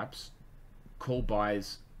 hand traps, call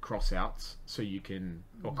buys, cross outs, so you can...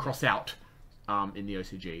 Or cross out in the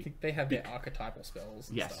OCG. I think they have their archetypal spells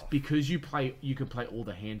and Yes, stuff. because you can play all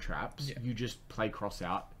the hand traps. Yeah. You just play cross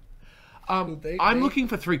out. Well, I'm looking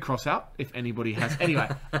for 3 cross out. If anybody has, anyway.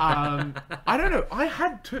 I don't know. I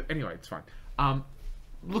had 2. Anyway, it's fine.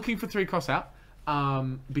 Looking for 3 cross out.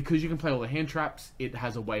 Because you can play all the hand traps. It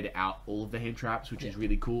has a way to out all of the hand traps, which is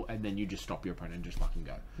really cool. And then you just stop your opponent and just fucking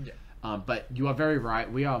go. Yeah. But you are very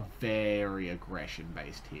right. We are very aggression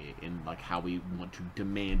based here in like how we want to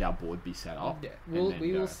demand our board be set up. Yeah, and then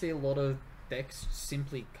we will go. see a lot of decks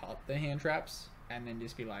simply cut their hand traps and then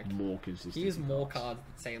just be like, More consistent. here's more cards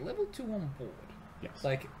that say level 2 on board. Yes.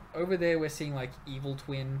 Like over there, we're seeing like Evil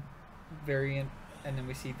Twin variant, and then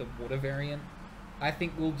we see the Water variant. I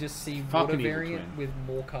think we'll just see Fucking Water Evil variant Twin. with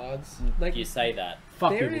more cards. Like You say that.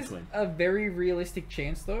 Fuck there Evil is Twin. a very realistic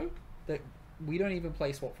chance though that we don't even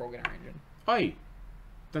play Swap Frog in our engine. Hey,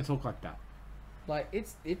 don't talk like that. Like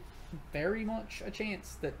it's very much a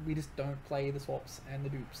chance that we just don't play the swaps and the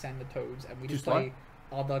dupes and the toads, and we just Just play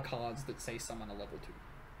other cards that say summon a level 2.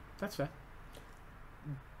 That's fair.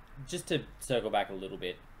 Just to circle back a little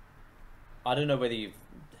bit, I don't know whether you've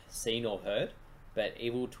seen or heard, but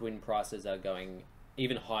Evil Twin prices are going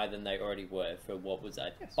even higher than they already were for what was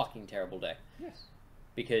a fucking terrible deck. Yes.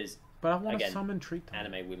 Because, But I want to again, summon Treat Time.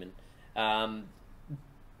 anime women. But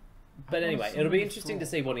wanna anyway, summon it'll be the interesting to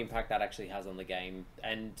Thrall. see what impact that actually has on the game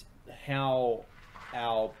and how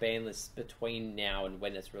our ban list between now and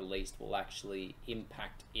when it's released will actually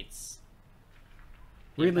impact its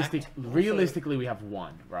impact. Realistically, we have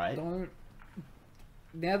 1, right? Don't.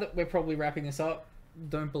 Now that we're probably wrapping this up,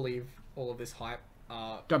 don't believe all of this hype.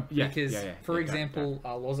 Because, for example,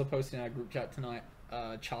 Loza posted in our group chat tonight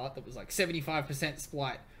a chart that was like 75%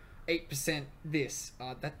 Splight, 8% this.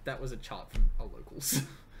 That was a chart from our locals.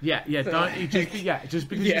 Yeah. Don't just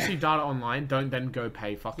because Yeah. you see data online, don't then go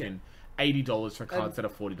pay fucking $80 for cards that are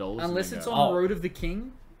 $40. Unless and then it's go, on Road of the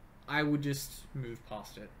King, I would just move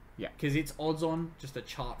past it. Yeah. Because it's odds on just a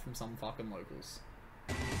chart from some fucking locals.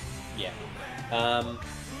 Yeah.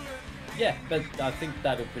 Yeah, but I think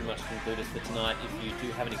that'll pretty much conclude us for tonight. If you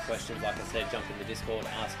do have any questions, like I said, jump in the Discord,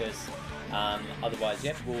 ask us. Otherwise,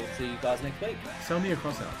 yeah, we'll see you guys next week. Sell me a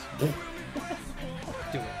crossouts. Do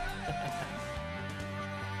it.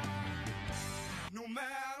 No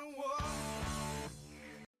matter what.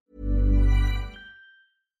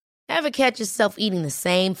 Ever catch yourself eating the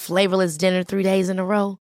same flavorless dinner 3 days in a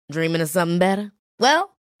row? Dreaming of something better?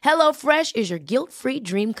 Well, HelloFresh is your guilt-free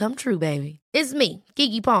dream come true, baby. It's me,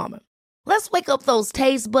 Keke Palmer. Let's wake up those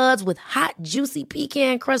taste buds with hot, juicy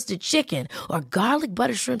pecan-crusted chicken or garlic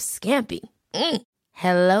butter shrimp scampi.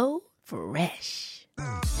 Hello Fresh.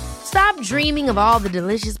 Stop dreaming of all the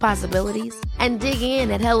delicious possibilities and dig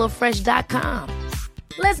in at HelloFresh.com.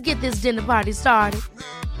 Let's get this dinner party started.